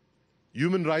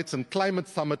Human Rights and Climate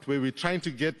Summit, where we're trying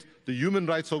to get the human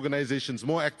rights organizations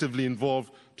more actively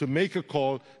involved to make a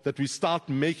call that we start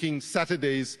making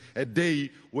Saturdays a day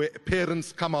where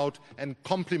parents come out and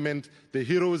compliment the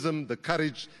heroism, the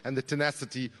courage, and the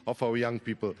tenacity of our young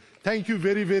people. Thank you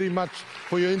very, very much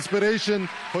for your inspiration,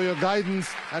 for your guidance,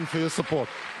 and for your support.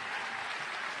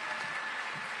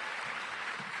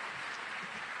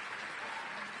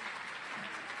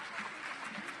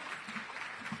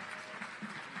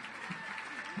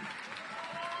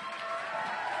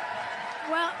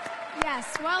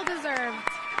 Well deserved.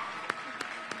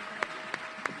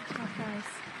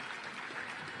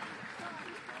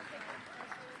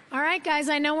 All right, guys,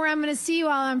 I know where I'm going to see you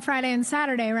all on Friday and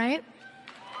Saturday, right?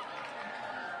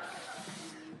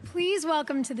 Please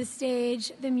welcome to the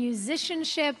stage the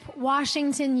Musicianship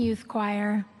Washington Youth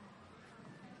Choir.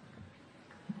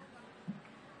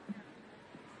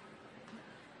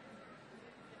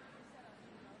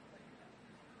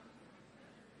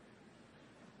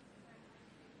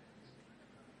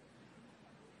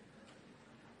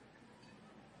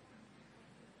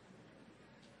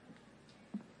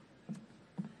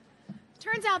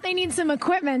 Turns out they need some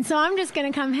equipment, so I'm just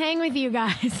going to come hang with you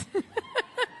guys.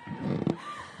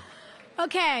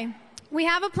 Okay, we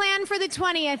have a plan for the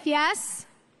 20th, yes?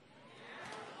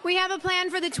 We have a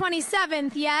plan for the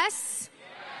 27th, yes?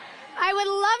 I would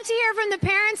love to hear from the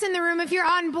parents in the room if you're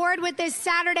on board with this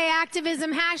Saturday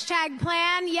activism hashtag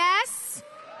plan, yes?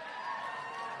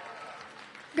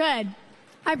 Good.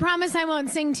 I promise I won't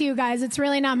sing to you guys. It's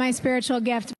really not my spiritual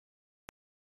gift.